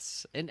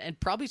yes, and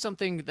probably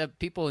something that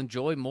people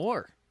enjoy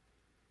more.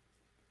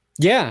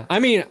 Yeah, I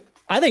mean,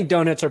 I think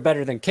donuts are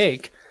better than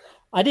cake.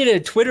 I did a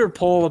Twitter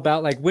poll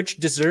about like which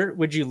dessert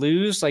would you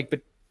lose, like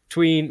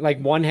between like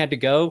one had to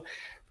go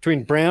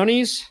between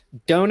brownies,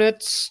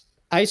 donuts,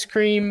 ice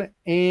cream,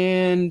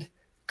 and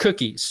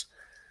cookies.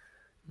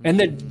 And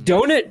the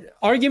donut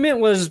argument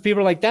was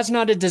people were like, that's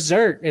not a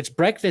dessert. It's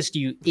breakfast,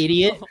 you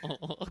idiot.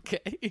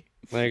 Okay.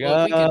 Like,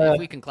 Well, if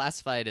we can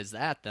classify it as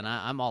that, then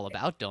I'm all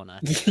about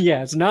donuts.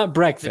 yeah, it's not If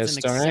breakfast,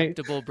 it's an all right?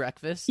 acceptable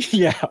breakfast.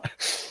 Yeah.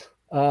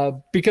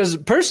 Because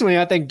personally,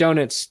 I think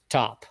donuts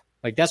top.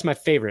 Like, that's my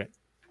favorite.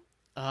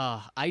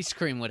 Ice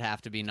cream would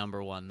have to be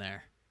number one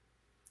there.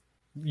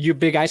 You a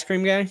big ice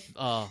cream guy?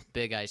 Oh,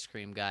 big ice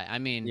cream guy. I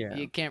mean, Yeah.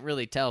 you can't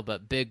really tell,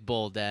 but big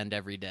bowl to end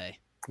every day.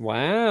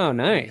 Wow,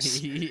 nice.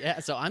 Yeah,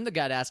 so I'm the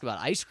guy to ask about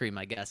ice cream,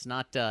 I guess,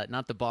 not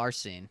the bar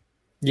scene.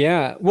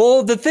 Yeah.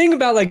 Well, the thing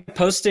about like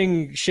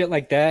posting shit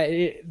like that,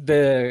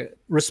 the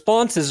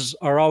responses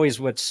are always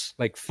what's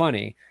like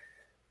funny.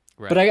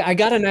 Right. But I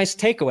got a nice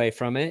takeaway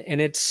from it, and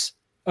it's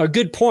a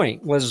good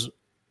point. Was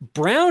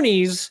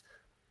brownies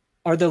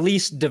are the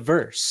least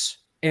diverse,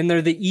 and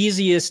they're the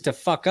easiest to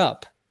fuck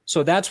up.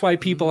 So that's why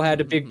people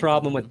had a big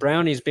problem with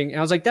brownies being.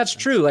 I was like, that's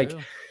true. Like,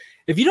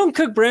 if you don't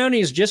cook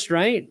brownies just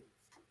right,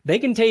 they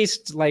can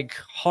taste like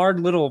hard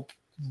little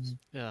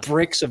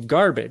bricks of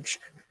garbage.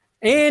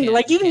 And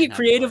like you can get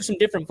creative with some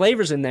different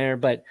flavors in there,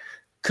 but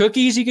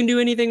cookies you can do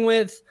anything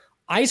with.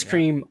 Ice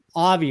cream,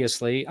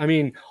 obviously. I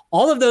mean,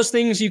 all of those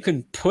things you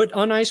can put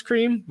on ice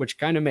cream, which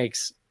kind of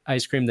makes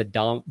ice cream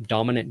the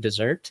dominant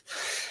dessert.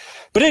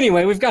 But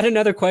anyway, we've got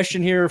another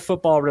question here,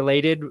 football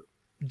related.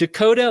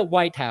 Dakota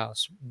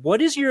Whitehouse, what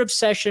is your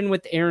obsession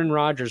with Aaron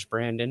Rodgers,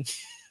 Brandon?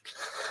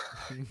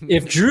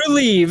 If Drew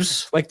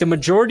leaves, like the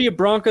majority of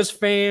Broncos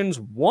fans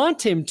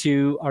want him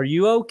to, are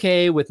you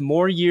okay with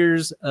more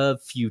years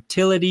of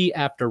futility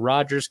after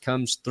Rodgers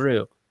comes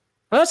through?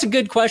 Well, that's a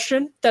good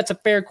question. That's a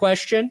fair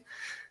question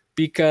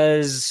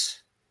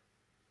because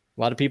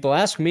a lot of people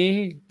ask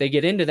me, they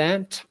get into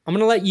that. I'm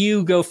going to let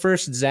you go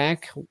first,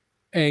 Zach,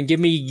 and give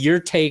me your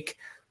take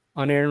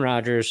on Aaron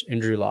Rodgers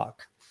and Drew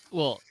Lock.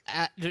 Well,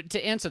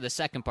 to answer the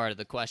second part of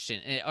the question,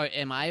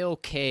 am I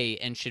okay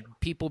and should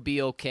people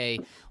be okay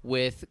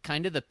with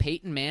kind of the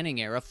Peyton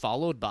Manning era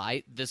followed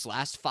by this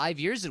last 5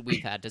 years that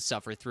we've had to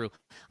suffer through?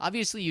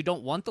 Obviously, you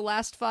don't want the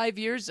last 5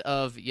 years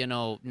of,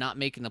 not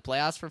making the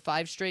playoffs for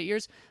 5 straight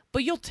years,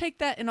 but you'll take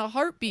that in a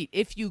heartbeat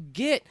if you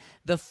get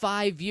the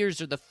 5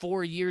 years or the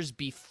 4 years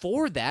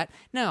before that.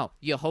 Now,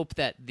 you hope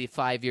that the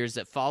 5 years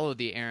that follow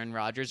the Aaron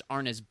Rodgers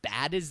aren't as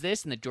bad as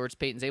this and that George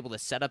Payton's able to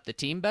set up the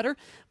team better,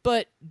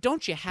 but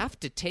don't you have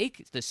to take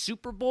the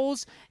Super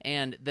Bowls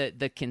and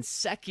the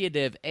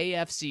consecutive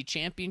AFC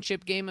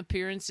Championship game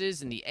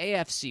appearances and the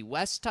AFC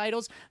West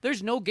titles?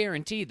 There's no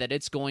guarantee that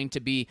it's going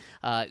to be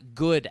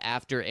good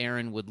after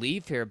Aaron would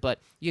leave here, but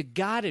you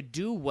got to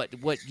do what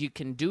you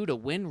can do to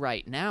win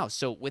right now.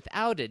 So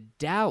without a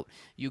doubt,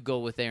 you go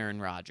with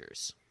Aaron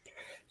Rodgers.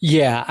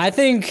 Yeah, I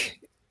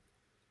think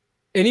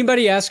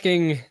anybody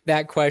asking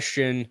that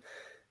question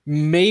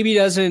maybe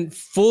doesn't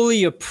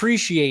fully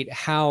appreciate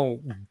how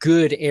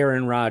good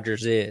Aaron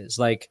Rodgers is.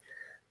 Like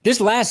this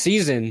last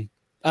season,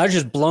 I was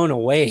just blown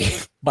away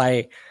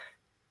by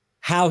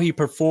how he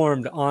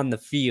performed on the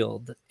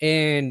field.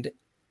 And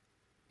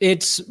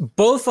it's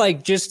both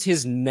like just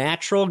his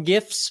natural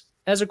gifts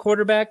as a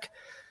quarterback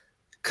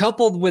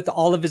coupled with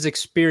all of his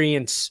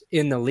experience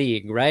in the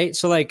league, right?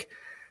 So like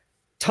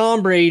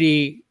Tom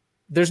Brady,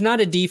 there's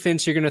not a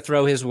defense you're going to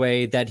throw his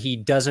way that he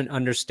doesn't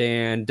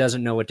understand,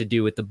 doesn't know what to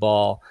do with the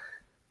ball.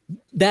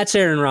 That's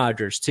Aaron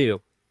Rodgers too.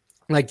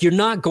 Like you're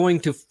not going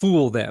to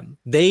fool them.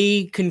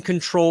 They can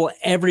control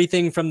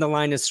everything from the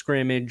line of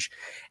scrimmage,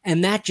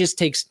 and that just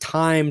takes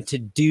time to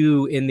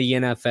do in the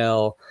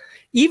NFL.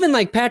 Even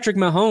like Patrick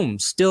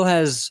Mahomes still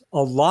has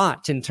a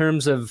lot in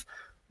terms of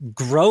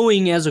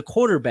growing as a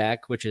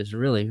quarterback, which is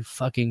really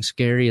fucking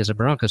scary as a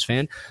Broncos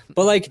fan.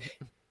 But like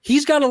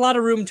he's got a lot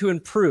of room to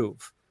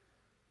improve.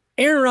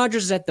 Aaron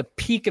Rodgers is at the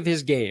peak of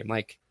his game.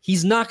 Like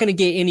he's not going to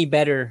get any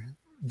better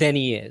than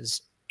he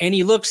is. And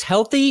he looks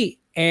healthy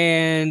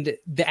and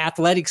the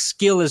athletic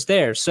skill is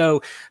there.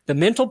 So the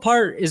mental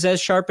part is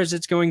as sharp as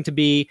it's going to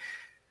be.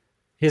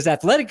 His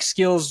athletic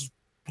skills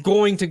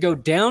going to go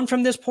down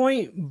from this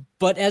point.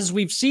 But as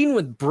we've seen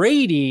with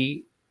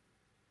Brady,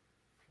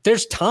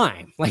 there's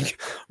time.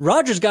 Like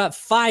Rodgers got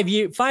 5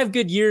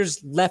 good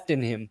years left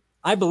in him.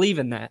 I believe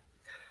in that.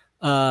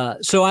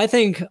 So I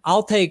think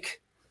I'll take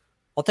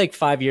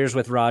 5 years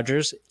with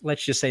Rodgers.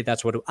 Let's just say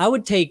that's what I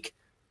would take.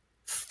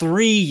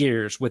 3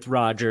 years with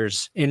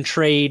Rodgers and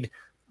trade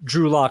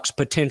Drew Lock's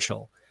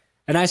potential.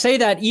 And I say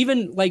that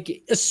even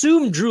like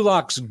assume Drew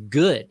Lock's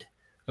good.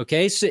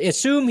 Okay. So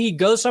assume he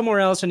goes somewhere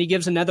else and he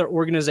gives another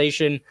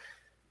organization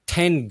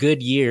 10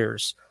 good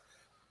years.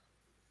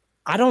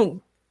 I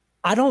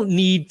don't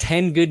need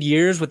 10 good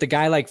years with a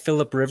guy like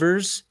Phillip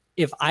Rivers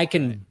if I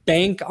can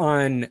bank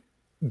on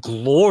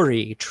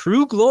glory,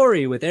 true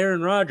glory with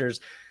Aaron Rodgers.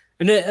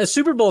 And a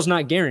Super Bowl is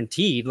not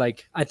guaranteed.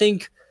 Like I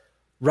think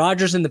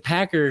Rodgers and the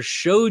Packers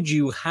showed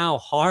you how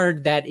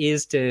hard that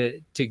is to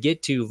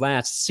get to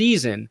last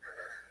season.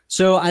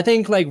 So I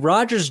think like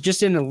Rodgers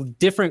just in a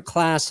different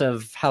class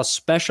of how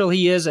special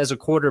he is as a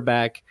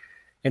quarterback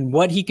and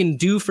what he can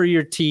do for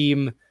your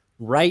team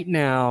right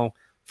now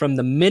from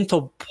the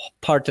mental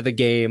part of the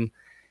game.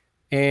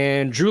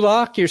 And Drew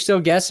Lock, you're still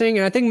guessing.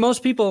 And I think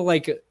most people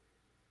like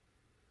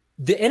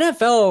the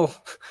NFL,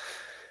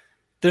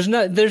 there's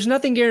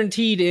nothing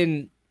guaranteed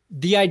in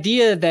the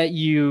idea that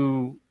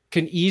you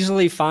can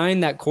easily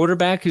find that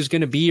quarterback who's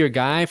going to be your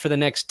guy for the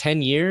next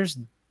 10 years.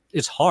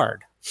 It's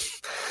hard.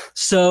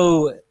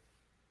 So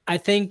I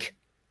think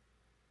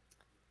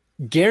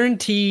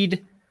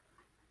guaranteed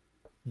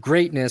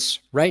greatness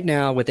right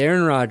now with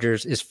Aaron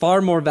Rodgers is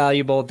far more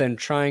valuable than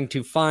trying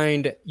to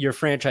find your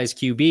franchise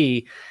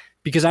QB,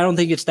 because I don't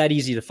think it's that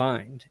easy to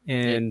find.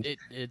 And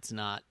it's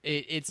not.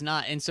 It's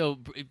not. And so,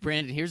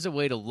 Brandon, here's a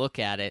way to look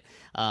at it.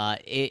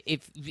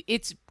 If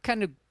it's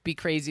kind of be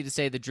crazy to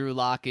say that Drew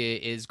Lock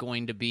is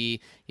going to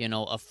be,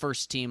 a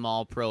first-team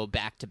All-Pro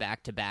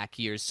back-to-back-to-back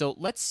years. So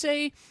let's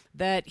say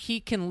that he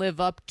can live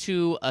up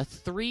to a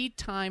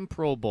 3-time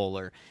Pro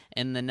Bowler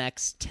in the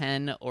next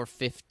 10 or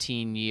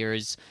 15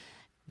 years.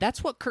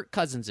 That's what Kirk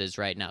Cousins is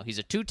right now. He's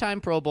a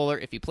 2-time Pro Bowler.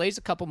 If he plays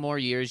a couple more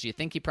years, you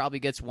think he probably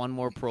gets one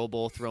more Pro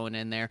Bowl thrown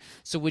in there.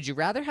 So would you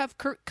rather have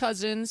Kirk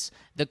Cousins,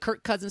 the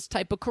Kirk Cousins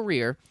type of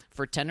career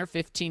for 10 or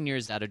 15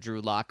 years out of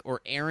Drew Lock,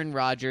 or Aaron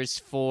Rodgers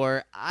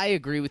for, I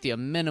agree with you, a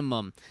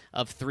minimum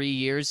of 3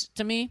 years?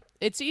 To me,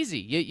 it's easy.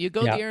 You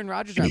go the Aaron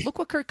Rodgers route. Look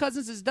what Kirk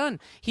Cousins has done.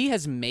 He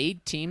has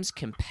made teams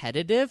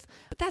competitive,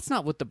 but that's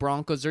not what the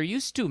Broncos are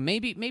used to.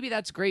 Maybe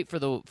that's great for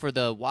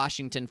the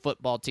Washington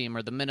football team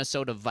or the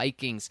Minnesota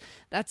Vikings.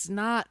 That's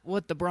not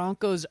what the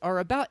Broncos are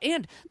about.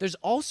 And there's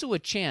also a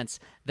chance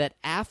that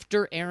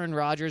after Aaron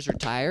Rodgers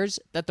retires,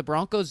 that the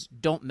Broncos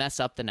don't mess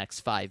up the next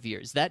 5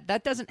 years.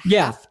 That doesn't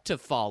have to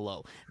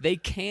follow. They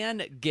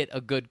can get a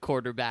good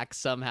quarterback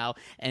somehow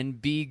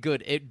and be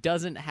good. It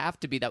doesn't have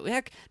to be that way.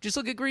 Heck, just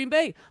look at Green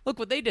Bay. Look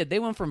what they did. They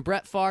went from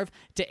Brett Favre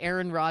to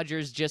Aaron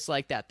Rodgers just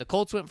like that. The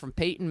Colts went from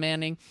Peyton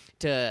Manning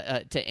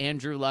to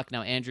Andrew Luck.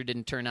 Now, Andrew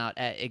didn't turn out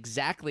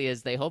exactly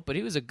as they hoped, but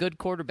he was a good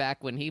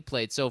quarterback when he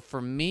played. So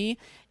for me,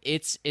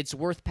 it's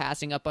worth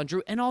passing up on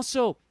Drew. And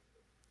also,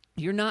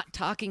 you're not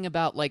talking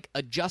about like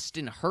a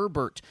Justin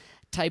Herbert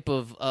type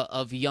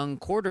of young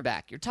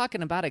quarterback. You're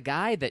talking about a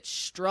guy that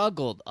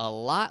struggled a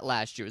lot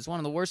last year. He was one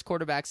of the worst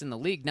quarterbacks in the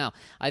league. Now,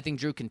 I think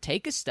Drew can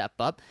take a step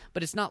up,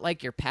 but it's not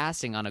like you're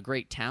passing on a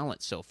great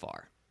talent so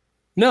far.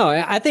 No,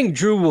 I think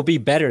Drew will be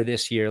better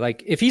this year.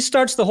 Like if he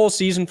starts the whole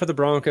season for the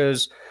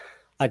Broncos,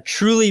 I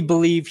truly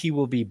believe he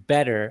will be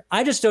better.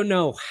 I just don't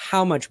know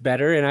how much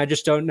better, and I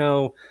just don't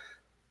know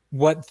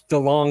what the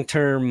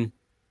long-term,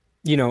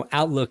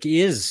 outlook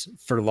is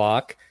for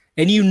Locke.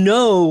 And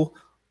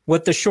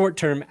what the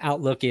short-term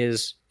outlook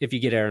is if you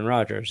get Aaron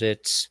Rodgers.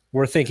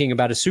 We're thinking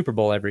about a Super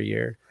Bowl every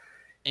year.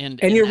 And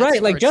you're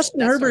right. Like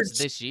Justin Herbert's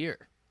this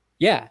year.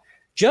 Yeah.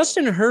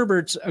 Justin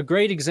Herbert's a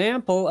great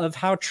example of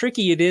how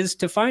tricky it is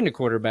to find a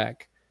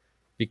quarterback,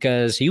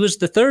 because he was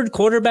the third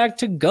quarterback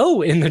to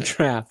go in the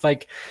draft.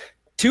 Like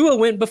Tua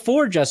went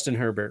before Justin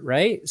Herbert,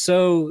 right?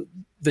 So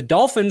the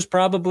Dolphins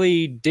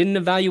probably didn't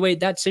evaluate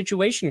that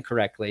situation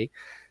correctly.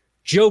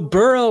 Joe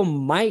Burrow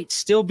might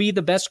still be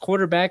the best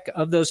quarterback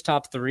of those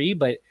top three,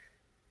 but,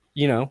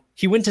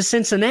 he went to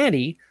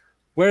Cincinnati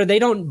where they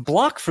don't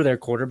block for their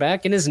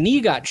quarterback and his knee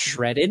got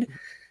shredded.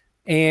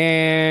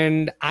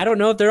 And I don't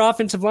know if their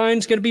offensive line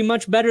is going to be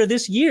much better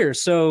this year.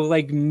 So,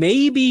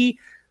 maybe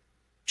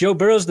Joe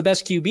Burrow's the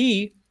best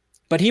QB,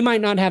 but he might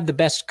not have the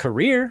best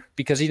career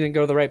because he didn't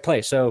go to the right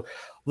place. So,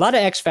 a lot of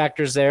X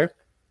factors there.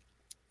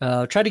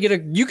 Try to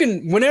get you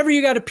can, whenever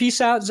you got to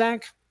peace out,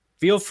 Zach,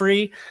 feel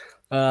free.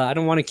 I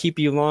don't want to keep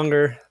you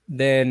longer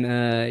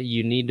than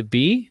you need to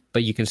be,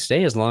 but you can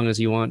stay as long as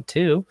you want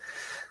to.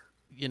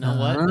 You know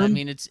what? I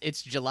mean,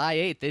 it's July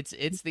 8th.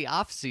 It's the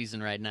off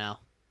season right now.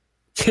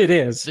 It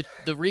is.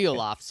 The real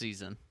off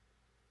season.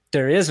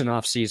 There is an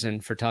off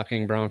season for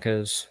talking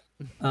Broncos.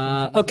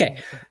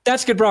 Okay,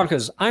 that's good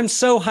Broncos. I'm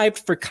so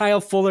hyped for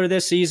Kyle Fuller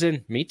this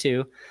season. Me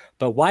too.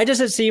 But why does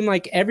it seem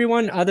like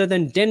everyone other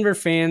than Denver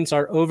fans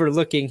are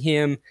overlooking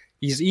him?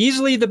 He's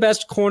easily the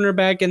best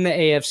cornerback in the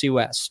AFC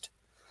West.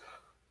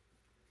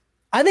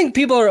 I think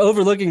people are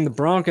overlooking the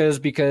Broncos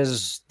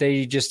because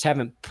they just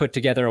haven't put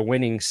together a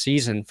winning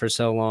season for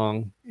so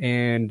long.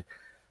 And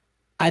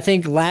I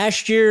think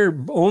last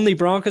year, only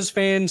Broncos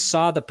fans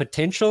saw the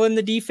potential in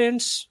the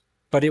defense,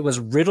 but it was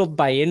riddled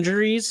by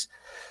injuries.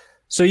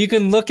 So you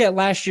can look at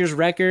last year's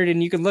record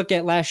and you can look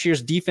at last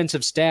year's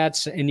defensive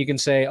stats and you can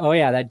say, oh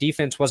yeah, that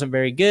defense wasn't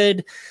very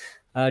good.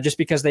 Just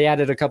because they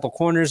added a couple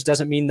corners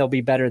doesn't mean they'll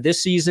be better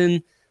this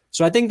season.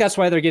 So I think that's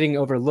why they're getting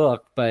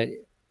overlooked. But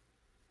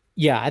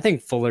yeah, I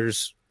think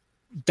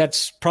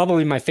that's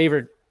probably my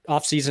favorite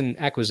offseason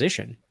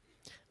acquisition.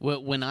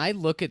 When I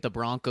look at the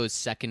Broncos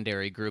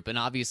secondary group, and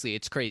obviously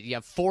it's crazy, you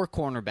have 4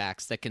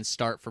 cornerbacks that can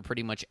start for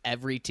pretty much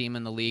every team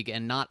in the league,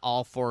 and not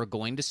all 4 are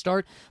going to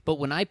start. But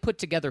when I put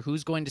together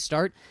who's going to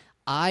start,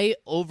 I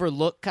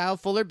overlook Kyle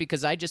Fuller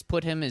because I just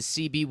put him as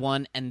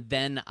CB1 and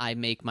then I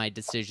make my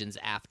decisions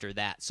after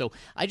that. So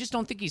I just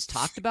don't think he's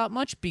talked about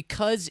much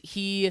because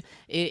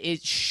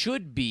it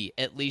should be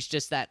at least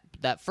just that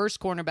first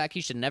cornerback.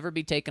 He should never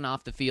be taken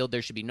off the field.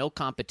 There should be no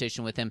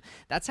competition with him.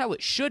 That's how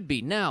it should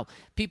be. Now,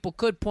 people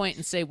could point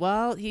and say,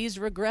 well, he's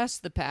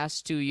regressed the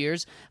past 2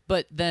 years,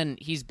 but then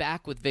he's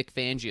back with Vic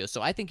Fangio.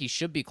 So I think he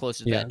should be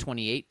closer to that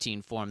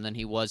 2018 form than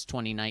he was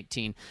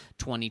 2019,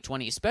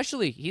 2020.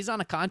 Especially, he's on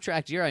a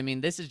contract year. I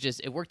mean, this is just,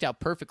 it worked out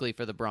perfectly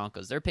for the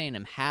Broncos. They're paying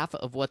him half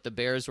of what the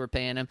Bears were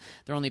paying him.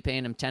 They're only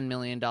paying him $10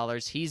 million.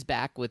 He's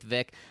back with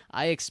Vic.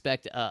 I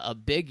expect a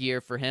big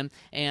year for him.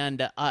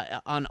 And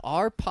on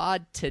our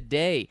pod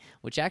today,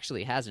 which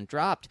actually hasn't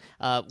dropped,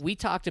 we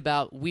talked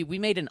about, we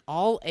made an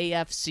all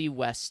AFC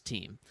West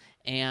team.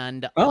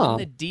 And on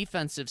the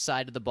defensive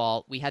side of the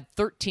ball, we had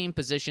 13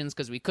 positions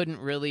because we couldn't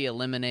really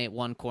eliminate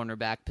one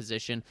cornerback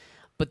position.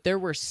 But there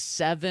were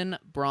 7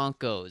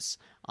 Broncos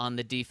on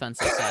the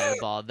defensive side of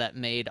the ball that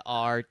made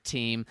our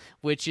team,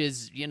 which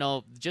is,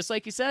 just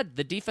like you said,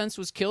 the defense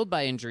was killed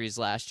by injuries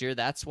last year.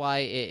 That's why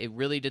it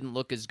really didn't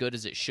look as good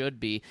as it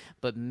should be.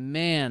 But,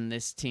 man,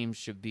 this team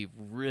should be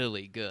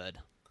really good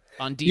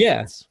on defense.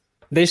 Yeah,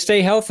 they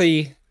stay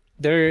healthy.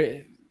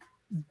 The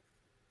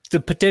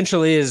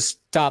potential is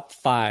top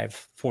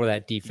 5 for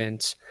that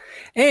defense.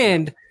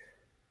 And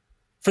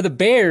for the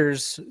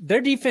Bears, their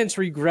defense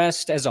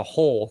regressed as a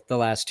whole the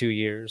last 2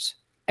 years.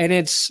 And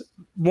it's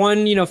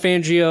one,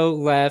 Fangio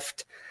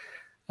left.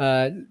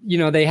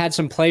 They had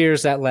some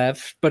players that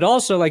left, but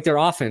also like their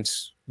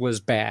offense was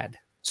bad.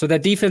 So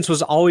that defense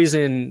was always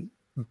in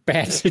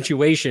bad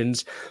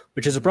situations,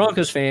 which as a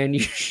Broncos fan,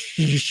 you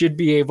should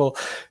be able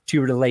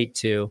to relate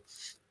to.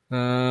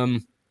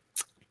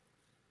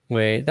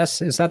 Wait,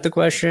 is that the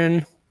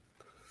question?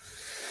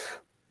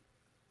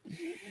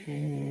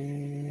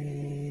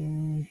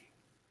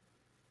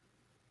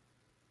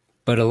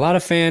 But a lot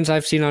of fans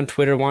I've seen on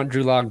Twitter want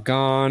Drew Lock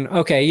gone.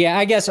 Okay, yeah,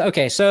 I guess.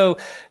 Okay, so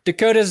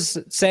Dakota's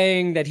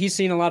saying that he's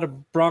seen a lot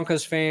of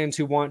Broncos fans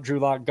who want Drew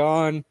Lock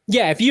gone.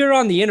 Yeah, if you're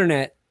on the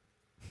internet,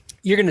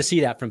 you're going to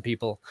see that from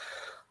people.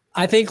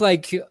 I think,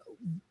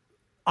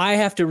 I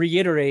have to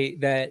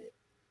reiterate that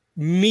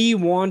me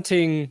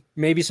wanting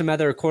maybe some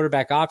other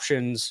quarterback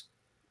options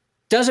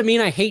doesn't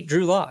mean I hate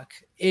Drew Lock.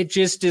 It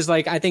just is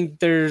I think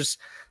there's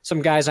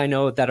some guys I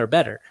know that are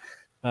better.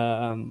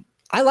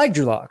 I like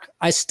Drew Lock.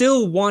 I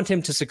still want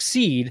him to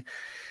succeed.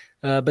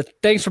 But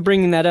thanks for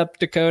bringing that up,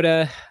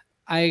 Dakota.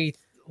 What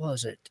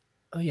was it?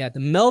 Oh, yeah, the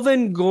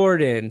Melvin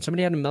Gordon.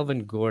 Somebody had a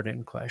Melvin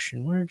Gordon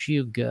question. Where'd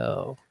you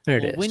go? There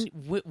it is.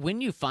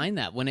 When you find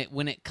that, when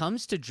it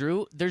comes to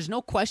Drew, there's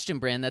no question,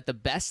 Brand, that the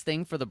best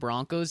thing for the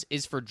Broncos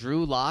is for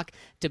Drew Lock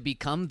to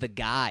become the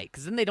guy,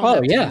 because then they don't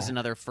have to use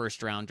another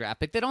first-round draft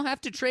pick. They don't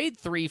have to trade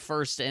 3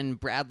 firsts and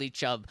Bradley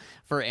Chubb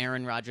for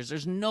Aaron Rodgers.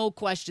 There's no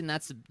question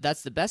that's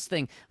the best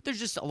thing. There's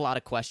just a lot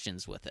of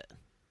questions with it.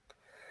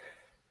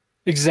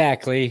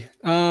 Exactly.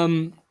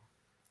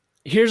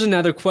 Here's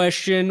another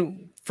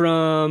question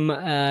from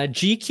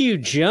GQ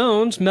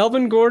Jones.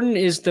 Melvin Gordon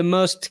is the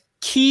most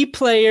key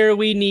player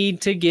we need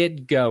to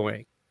get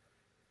going.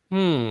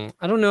 I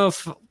don't know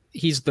if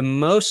he's the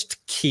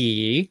most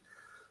key,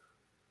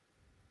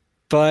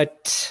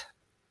 but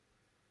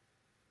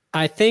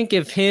I think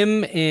if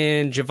him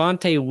and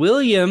Javonte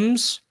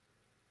Williams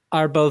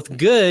are both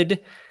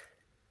good,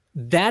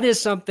 that is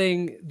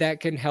something that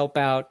can help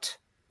out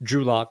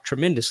Drew Lock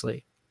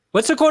tremendously.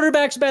 What's a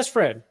quarterback's best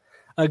friend?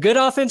 A good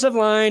offensive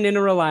line and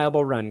a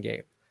reliable run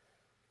game.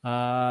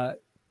 Drew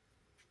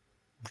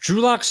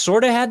Lock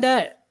sort of had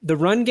that, the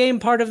run game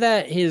part of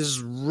that, his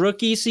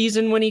rookie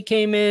season when he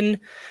came in.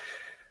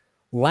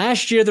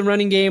 Last year, the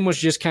running game was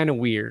just kind of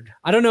weird.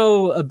 I don't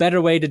know a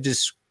better way to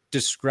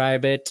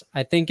describe it.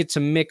 I think it's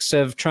a mix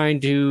of trying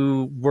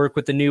to work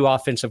with the new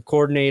offensive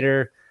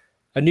coordinator,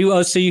 a new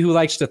OC who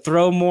likes to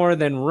throw more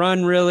than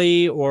run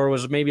really, or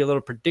was maybe a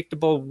little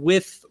predictable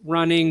with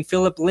running.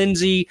 Philip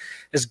Lindsay,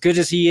 as good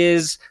as he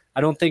is,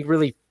 I don't think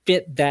really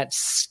fit that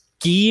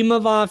scheme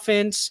of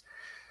offense.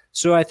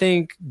 So I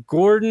think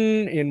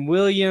Gordon and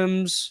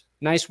Williams,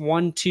 nice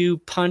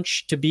 1-2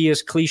 punch, to be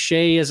as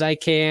cliche as I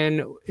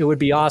can. It would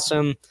be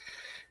awesome.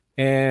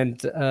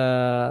 And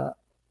I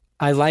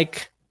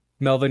like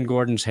Melvin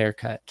Gordon's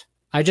haircut.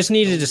 I just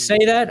needed to say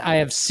that. I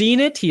have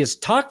seen it. He has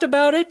talked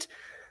about it.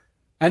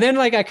 And then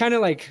I kind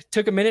of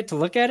took a minute to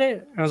look at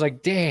it. And I was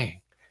like,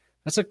 dang,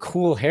 that's a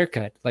cool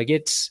haircut.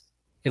 It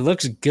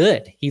looks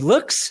good. He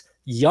looks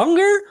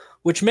younger,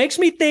 which makes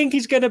me think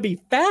he's going to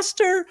be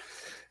faster.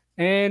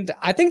 And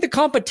I think the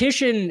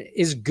competition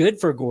is good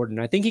for Gordon.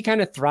 I think he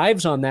kind of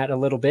thrives on that a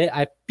little bit.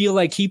 I feel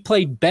like he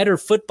played better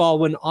football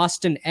when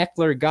Austin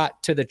Eckler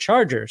got to the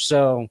Chargers.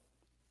 So,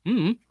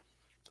 who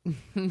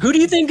do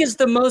you think is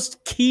the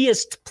most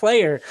keyest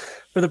player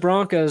for the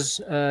Broncos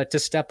to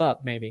step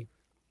up, maybe?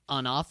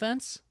 On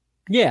offense?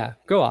 Yeah,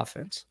 go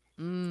offense.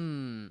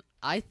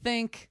 I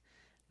think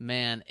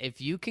Man,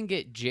 if you can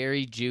get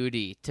Jerry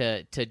Jeudy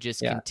to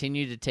just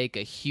continue to take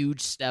a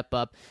huge step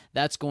up,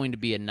 that's going to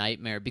be a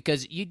nightmare,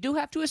 because you do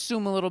have to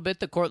assume a little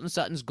bit that Courtland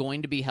Sutton's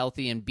going to be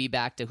healthy and be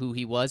back to who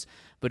he was.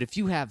 But if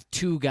you have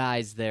two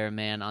guys there,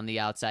 man, on the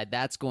outside,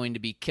 that's going to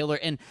be killer.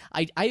 And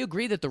I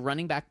agree that the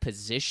running back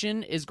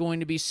position is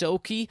going to be so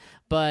key.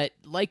 But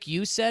like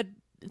you said,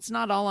 it's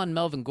not all on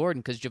Melvin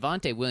Gordon, because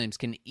Javonte Williams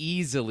can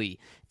easily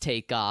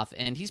take off,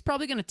 and he's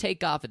probably going to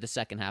take off at the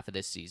second half of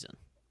this season.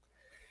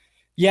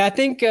 Yeah, I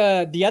think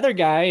the other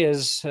guy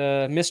is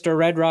Mr.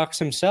 Red Rocks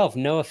himself,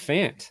 Noah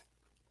Fant.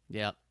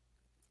 Yep.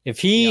 If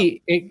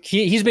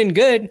he's been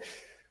good,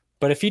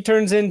 but if he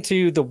turns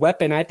into the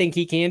weapon I think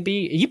he can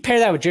be, you pair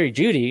that with Jerry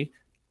Jeudy,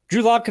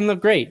 Drew Lock can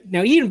look great.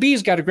 Now, Ian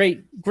B's got a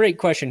great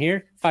question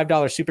here.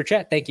 $5 super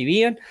chat. Thank you,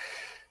 Ian.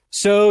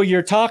 So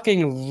you're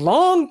talking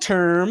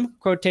long-term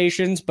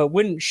quotations, but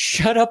wouldn't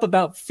shut up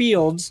about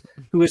Fields,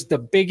 who is the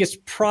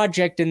biggest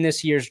project in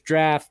this year's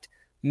draft.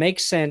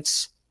 Makes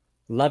sense.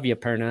 Love you,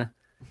 Perna.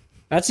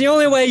 That's the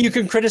only way you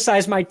can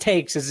criticize my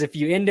takes, is if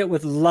you end it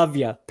with love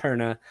ya,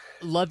 Perna.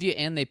 Love you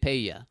and they pay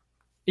you.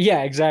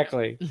 Yeah,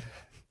 exactly.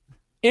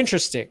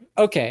 Interesting.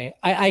 Okay,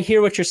 I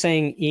hear what you're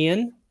saying,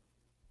 Ian.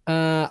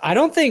 I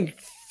don't think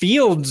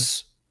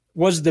Fields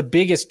was the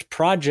biggest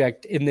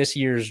project in this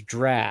year's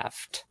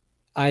draft.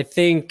 I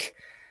think...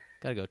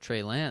 Gotta go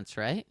Trey Lance,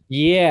 right?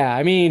 Yeah,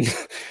 I mean,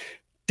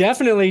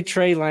 definitely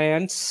Trey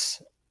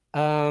Lance.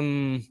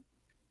 I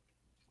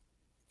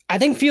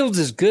think Fields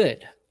is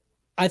good.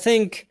 I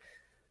think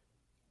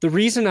the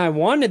reason I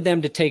wanted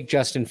them to take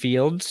Justin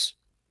Fields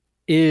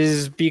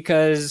is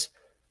because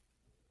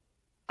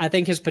I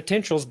think his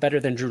potential is better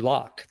than Drew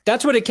Lock.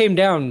 That's what it came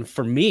down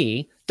for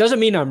me. Doesn't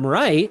mean I'm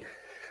right.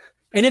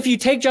 And if you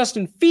take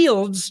Justin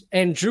Fields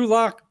and Drew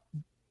Lock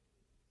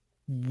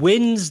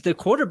wins the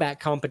quarterback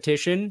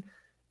competition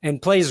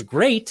and plays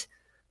great,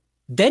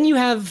 then you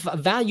have a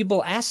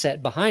valuable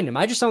asset behind him.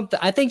 I just don't.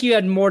 I think you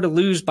had more to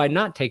lose by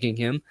not taking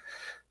him,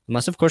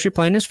 unless of course your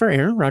plan is for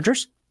Aaron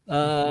Rodgers.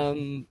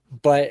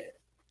 But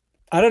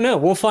I don't know.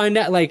 We'll find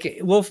out.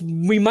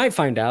 We might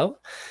find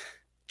out.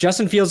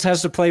 Justin Fields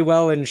has to play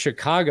well in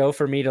Chicago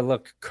for me to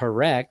look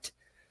correct,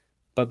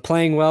 but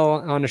playing well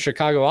on a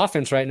Chicago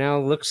offense right now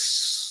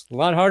looks a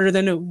lot harder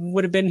than it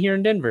would have been here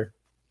in Denver.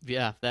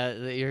 Yeah,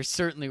 you're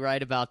certainly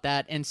right about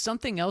that. And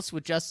something else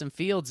with Justin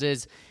Fields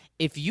is,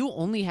 if you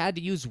only had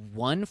to use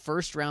one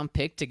first-round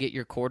pick to get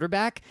your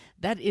quarterback,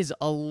 that is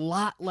a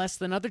lot less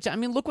than other times. I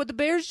mean, look what the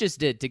Bears just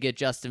did to get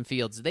Justin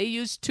Fields. They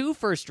used 2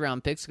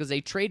 first-round picks because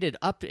they traded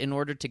up in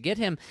order to get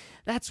him.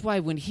 That's why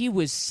when he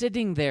was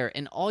sitting there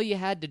and all you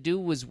had to do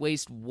was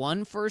waste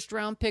 1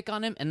 first-round pick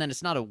on him, and then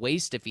it's not a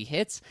waste if he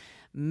hits,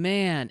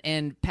 man.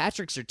 And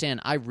Patrick Surtain,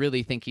 I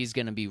really think he's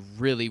going to be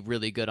really,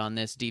 really good on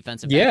this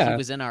defense. In fact, he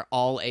was in our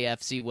all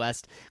AFC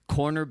West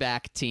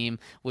cornerback team,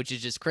 which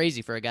is just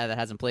crazy for a guy that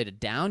hasn't played it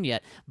down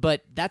yet.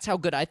 But that's how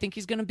good I think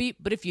he's going to be.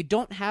 But if you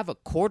don't have a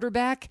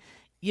quarterback,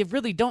 you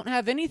really don't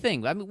have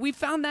anything. I mean, we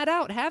found that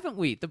out, haven't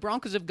we? The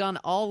Broncos have gone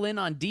all in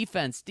on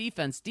defense these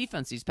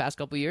past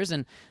couple of years,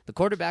 and the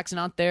quarterback's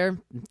not there.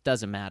 It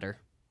doesn't matter.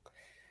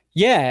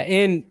 Yeah,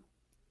 and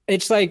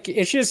it's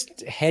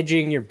just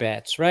hedging your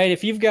bets, right?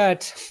 If you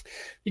got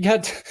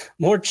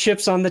more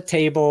chips on the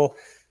table,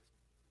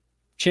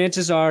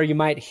 chances are you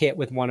might hit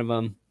with one of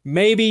them.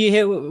 Maybe you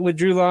hit with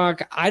Drew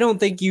Lock. I don't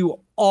think you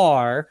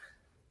are.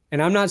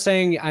 And I'm not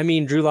saying,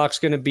 Drew Lock's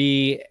going to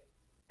be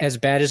as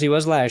bad as he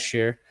was last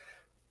year.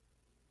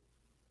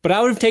 But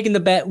I would have taken the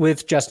bet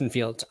with Justin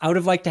Fields. I would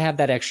have liked to have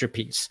that extra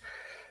piece.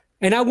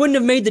 And I wouldn't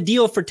have made the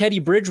deal for Teddy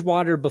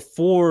Bridgewater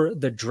before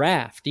the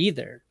draft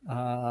either.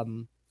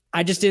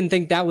 I just didn't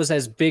think that was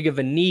as big of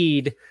a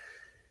need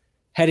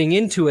heading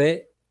into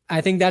it.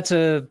 I think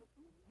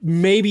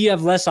maybe you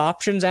have less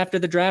options after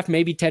the draft.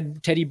 Maybe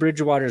Teddy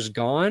Bridgewater's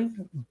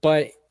gone.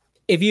 But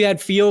if you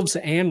had Fields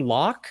and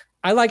Locke,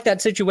 I like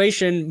that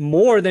situation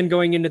more than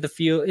going into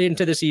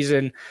the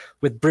season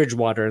with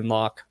Bridgewater and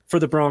Locke for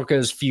the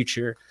Broncos'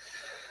 future.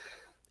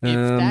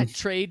 If that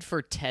trade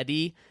for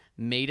Teddy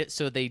made it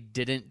so they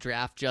didn't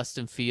draft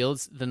Justin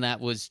Fields, then that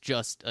was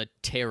just a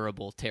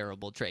terrible,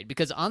 terrible trade.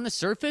 Because on the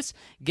surface,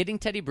 getting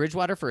Teddy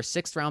Bridgewater for a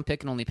 6th-round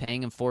pick and only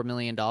paying him $4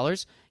 million,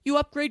 you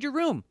upgrade your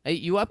room.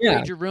 You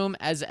upgrade your room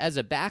as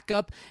a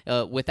backup,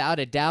 without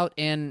a doubt.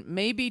 And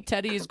maybe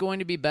Teddy is going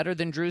to be better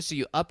than Drew, so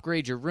you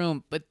upgrade your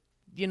room. But,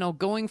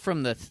 going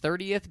from the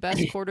 30th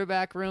best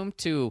quarterback room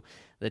to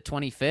the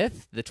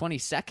 25th, the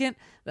 22nd,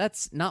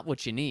 that's not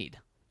what you need.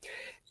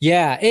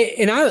 Yeah,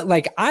 and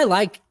I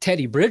like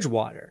Teddy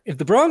Bridgewater. If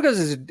the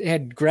Broncos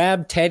had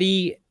grabbed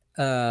Teddy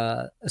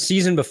a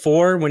season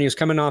before when he was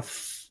coming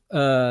off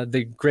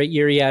the great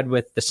year he had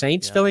with the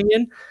Saints filling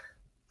in,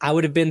 I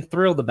would have been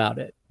thrilled about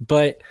it.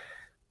 But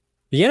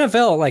the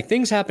NFL,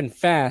 things happen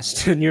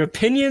fast, and your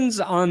opinions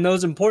on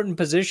those important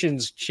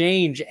positions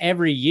change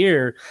every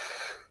year.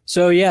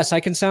 So, yes, I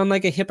can sound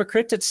like a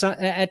hypocrite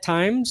at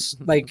times.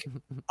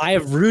 I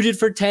have rooted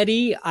for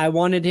Teddy. I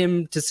wanted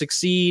him to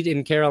succeed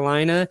in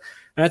Carolina.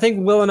 And I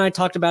think Will and I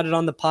talked about it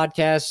on the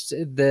podcast.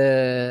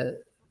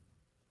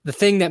 the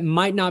thing that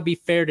might not be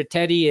fair to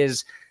Teddy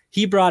is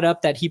he brought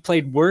up that he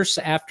played worse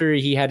after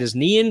he had his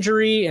knee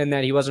injury and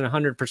that he wasn't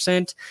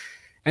 100%.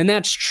 And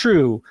that's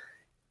true.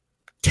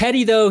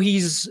 Teddy, though,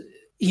 he's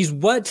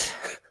what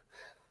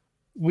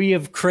we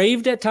have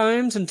craved at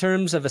times in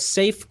terms of a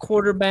safe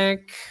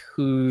quarterback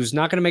who's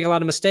not going to make a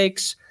lot of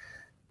mistakes.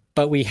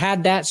 But we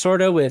had that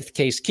sort of with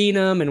Case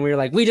Keenum, and we were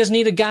like, we just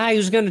need a guy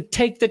who's going to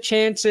take the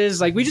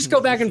chances. Like, we just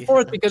go back and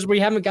forth because we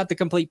haven't got the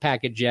complete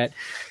package yet.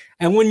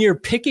 And when you're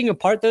picking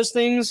apart those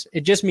things,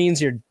 it just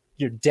means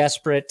you're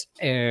desperate,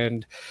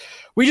 and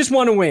we just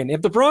want to win.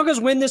 If the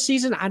Broncos win this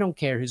season, I don't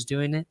care who's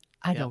doing it.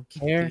 I don't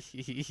care.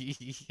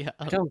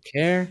 I don't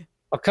care.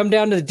 I'll come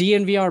down to the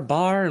DNVR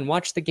bar and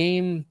watch the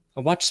game.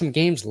 I'll watch some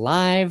games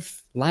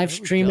live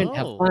stream it,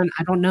 have fun.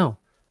 I don't know.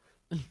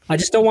 I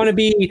just don't want to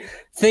be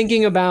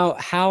thinking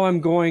about how I'm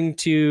going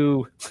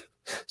to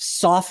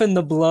soften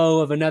the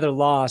blow of another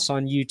loss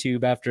on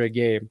YouTube after a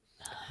game.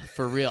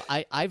 For real.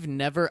 I've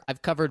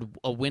covered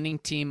a winning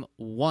team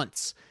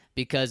once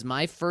because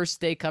my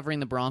first day covering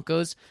the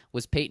Broncos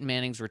was Peyton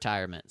Manning's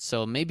retirement.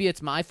 So maybe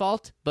it's my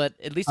fault, but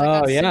at least I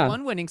got to see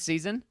one winning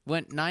season.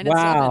 Went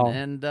 9-7,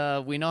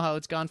 and we know how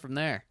it's gone from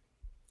there.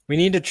 We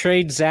need to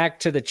trade Zach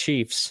to the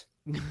Chiefs.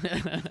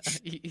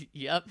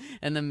 Yep,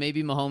 and then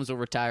maybe Mahomes will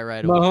retire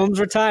right away. Mahomes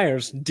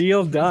retires.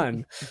 Deal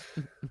done.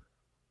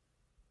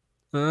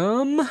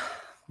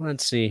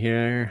 Let's see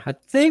here. I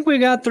think we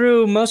got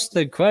through most of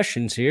the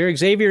questions here.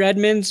 Xavier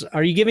Edmonds,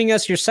 are you giving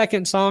us your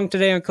second song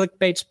today on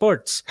Clickbait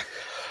Sports?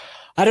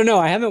 I don't know.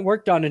 I haven't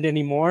worked on it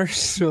anymore,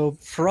 so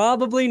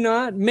probably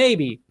not.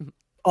 Maybe.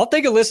 I'll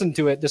take a listen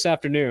to it this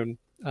afternoon.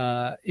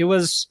 It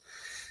was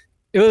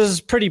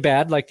pretty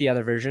bad, like the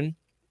other version.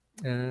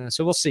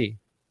 So we'll see.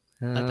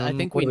 I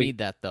think we need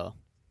that, though.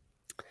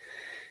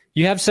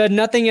 You have said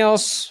nothing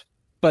else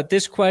but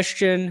this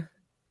question.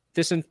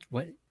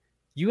 What?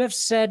 You have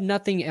said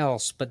nothing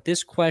else but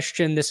this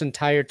question this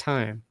entire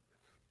time.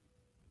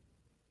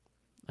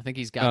 I think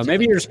he's got.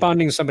 Maybe you're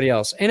responding to somebody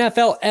else.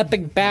 NFL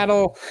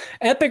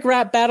epic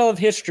rap battle of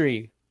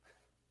history.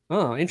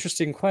 Oh,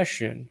 interesting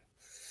question.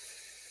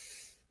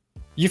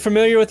 You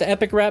familiar with the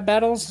epic rap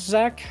battles,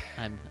 Zach?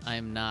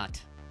 I'm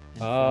not.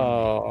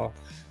 Oh.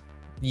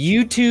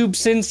 YouTube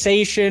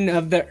sensation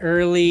of the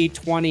early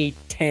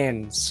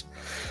 2010s.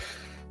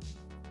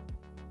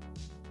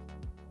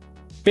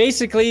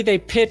 Basically, they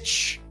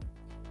pitch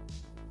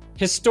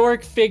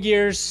historic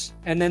figures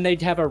and then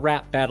they'd have a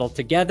rap battle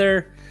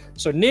together.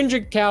 So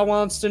Ninja Cow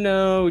wants to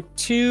know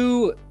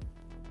 2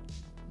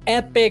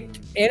 epic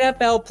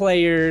NFL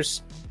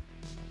players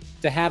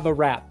to have a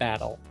rap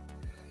battle.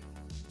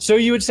 So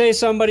you would say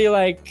somebody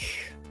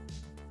like,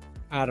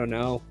 I don't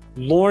know,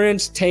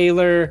 Lawrence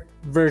Taylor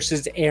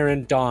versus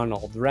Aaron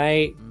Donald,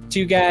 right?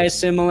 2 guys,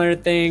 similar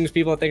things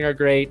people think are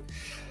great.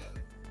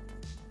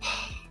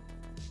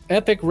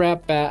 Epic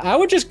rap battle. I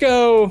would just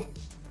go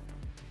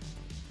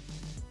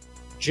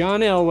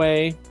John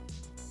Elway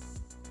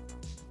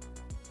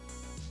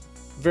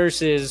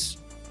versus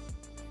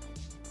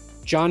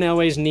John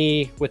Elway's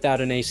knee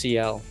without an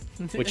ACL,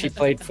 which he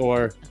played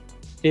for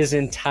his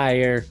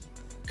entire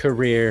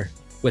career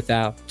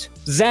without.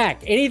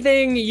 Zach,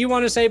 anything you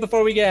want to say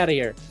before we get out of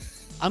here?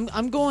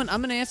 I'm going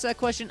to answer that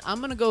question. I'm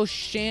going to go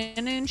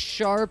Shannon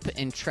Sharp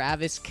and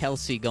Travis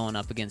Kelce going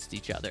up against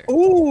each other.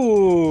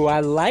 Ooh, I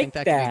like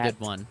that. Could be a good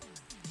one.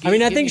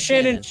 I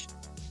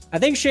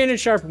think Shannon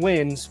Sharp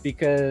wins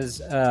because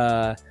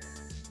it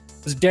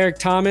was Derek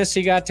Thomas.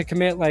 He got to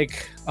commit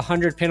like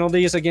 100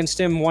 penalties against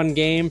him one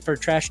game for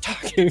trash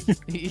talking.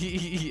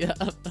 Yeah.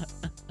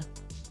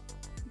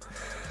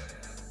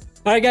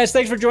 All right, guys,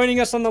 thanks for joining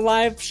us on the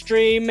live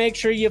stream. Make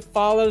sure you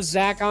follow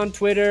Zach on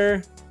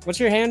Twitter. What's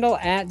your handle?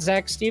 At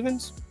Zach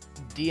Stevens?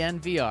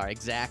 DNVR,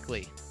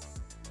 exactly.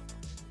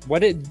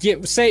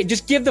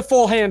 Just give the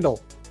full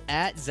handle.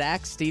 At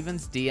Zach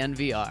Stevens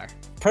DNVR.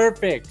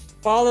 Perfect.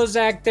 Follow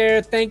Zach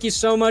there. Thank you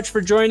so much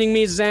for joining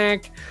me,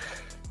 Zach.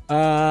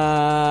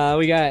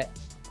 We got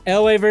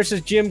Elway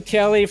versus Jim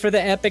Kelly for the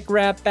epic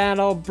rap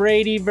battle.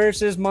 Brady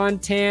versus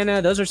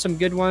Montana. Those are some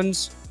good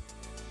ones.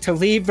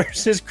 Talib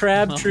versus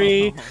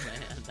Crabtree. Oh,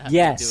 man,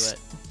 yes.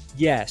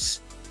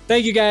 Yes.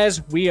 Thank you,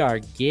 guys. We are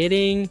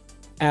getting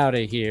out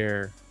of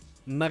here.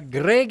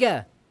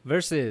 McGregor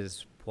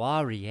versus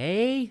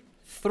Poirier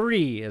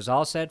 3 is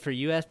all set for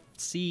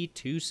UFC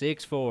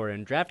 264.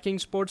 And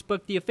DraftKings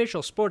Sportsbook, the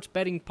official sports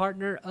betting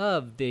partner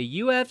of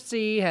the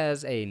UFC,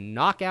 has a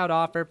knockout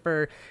offer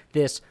for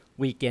this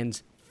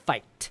weekend's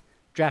fight.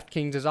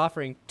 DraftKings is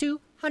offering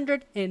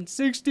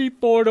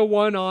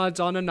 264-1 odds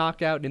on a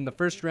knockout in the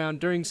first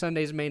round during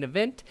Sunday's main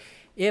event.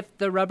 If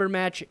the rubber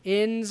match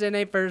ends in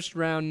a first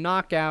round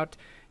knockout,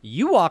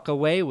 you walk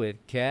away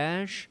with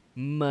cash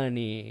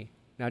money.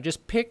 Now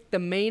just pick the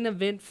main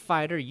event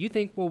fighter you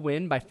think will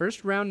win by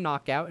first round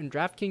knockout, and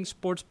DraftKings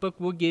Sportsbook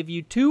will give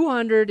you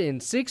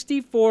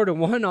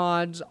 264-1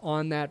 odds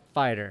on that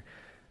fighter.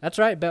 That's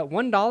right, bet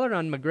 $1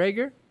 on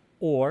McGregor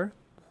or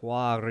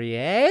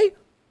Poirier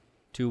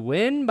to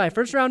win by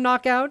first round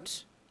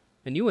knockout,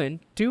 and you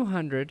win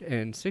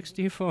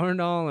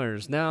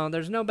 $264. Now,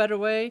 there's no better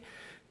way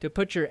to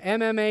put your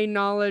MMA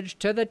knowledge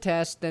to the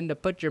test than to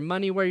put your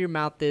money where your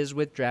mouth is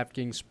with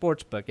DraftKings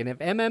Sportsbook. And if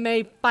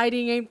MMA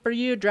fighting ain't for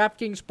you,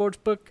 DraftKings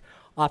Sportsbook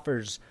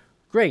offers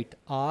great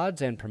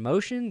odds and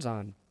promotions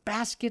on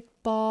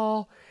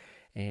basketball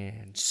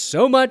and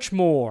so much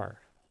more.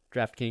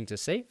 DraftKings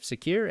is safe,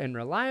 secure, and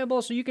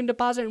reliable, so you can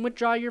deposit and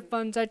withdraw your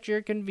funds at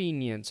your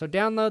convenience. So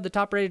download the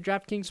top-rated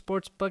DraftKings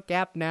Sportsbook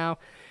app now.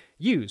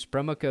 Use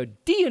promo code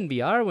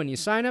DNVR when you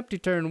sign up to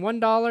turn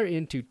 $1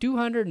 into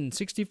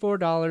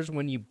 $264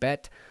 when you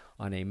bet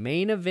on a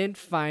main event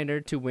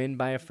fighter to win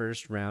by a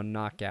first-round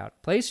knockout.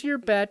 Place your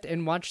bet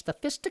and watch the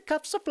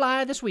fisticuffs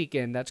fly this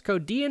weekend. That's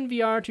code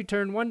DNVR to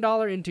turn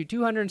 $1 into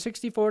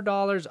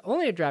 $264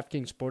 only at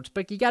DraftKings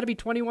Sportsbook. You got to be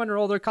 21 or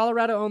older.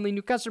 Colorado only.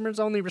 New customers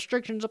only.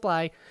 Restrictions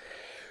apply.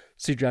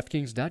 See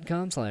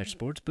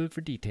DraftKings.com/sportsbook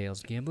for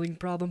details. Gambling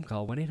problem?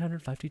 Call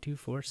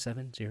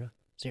 1-800-522-4700.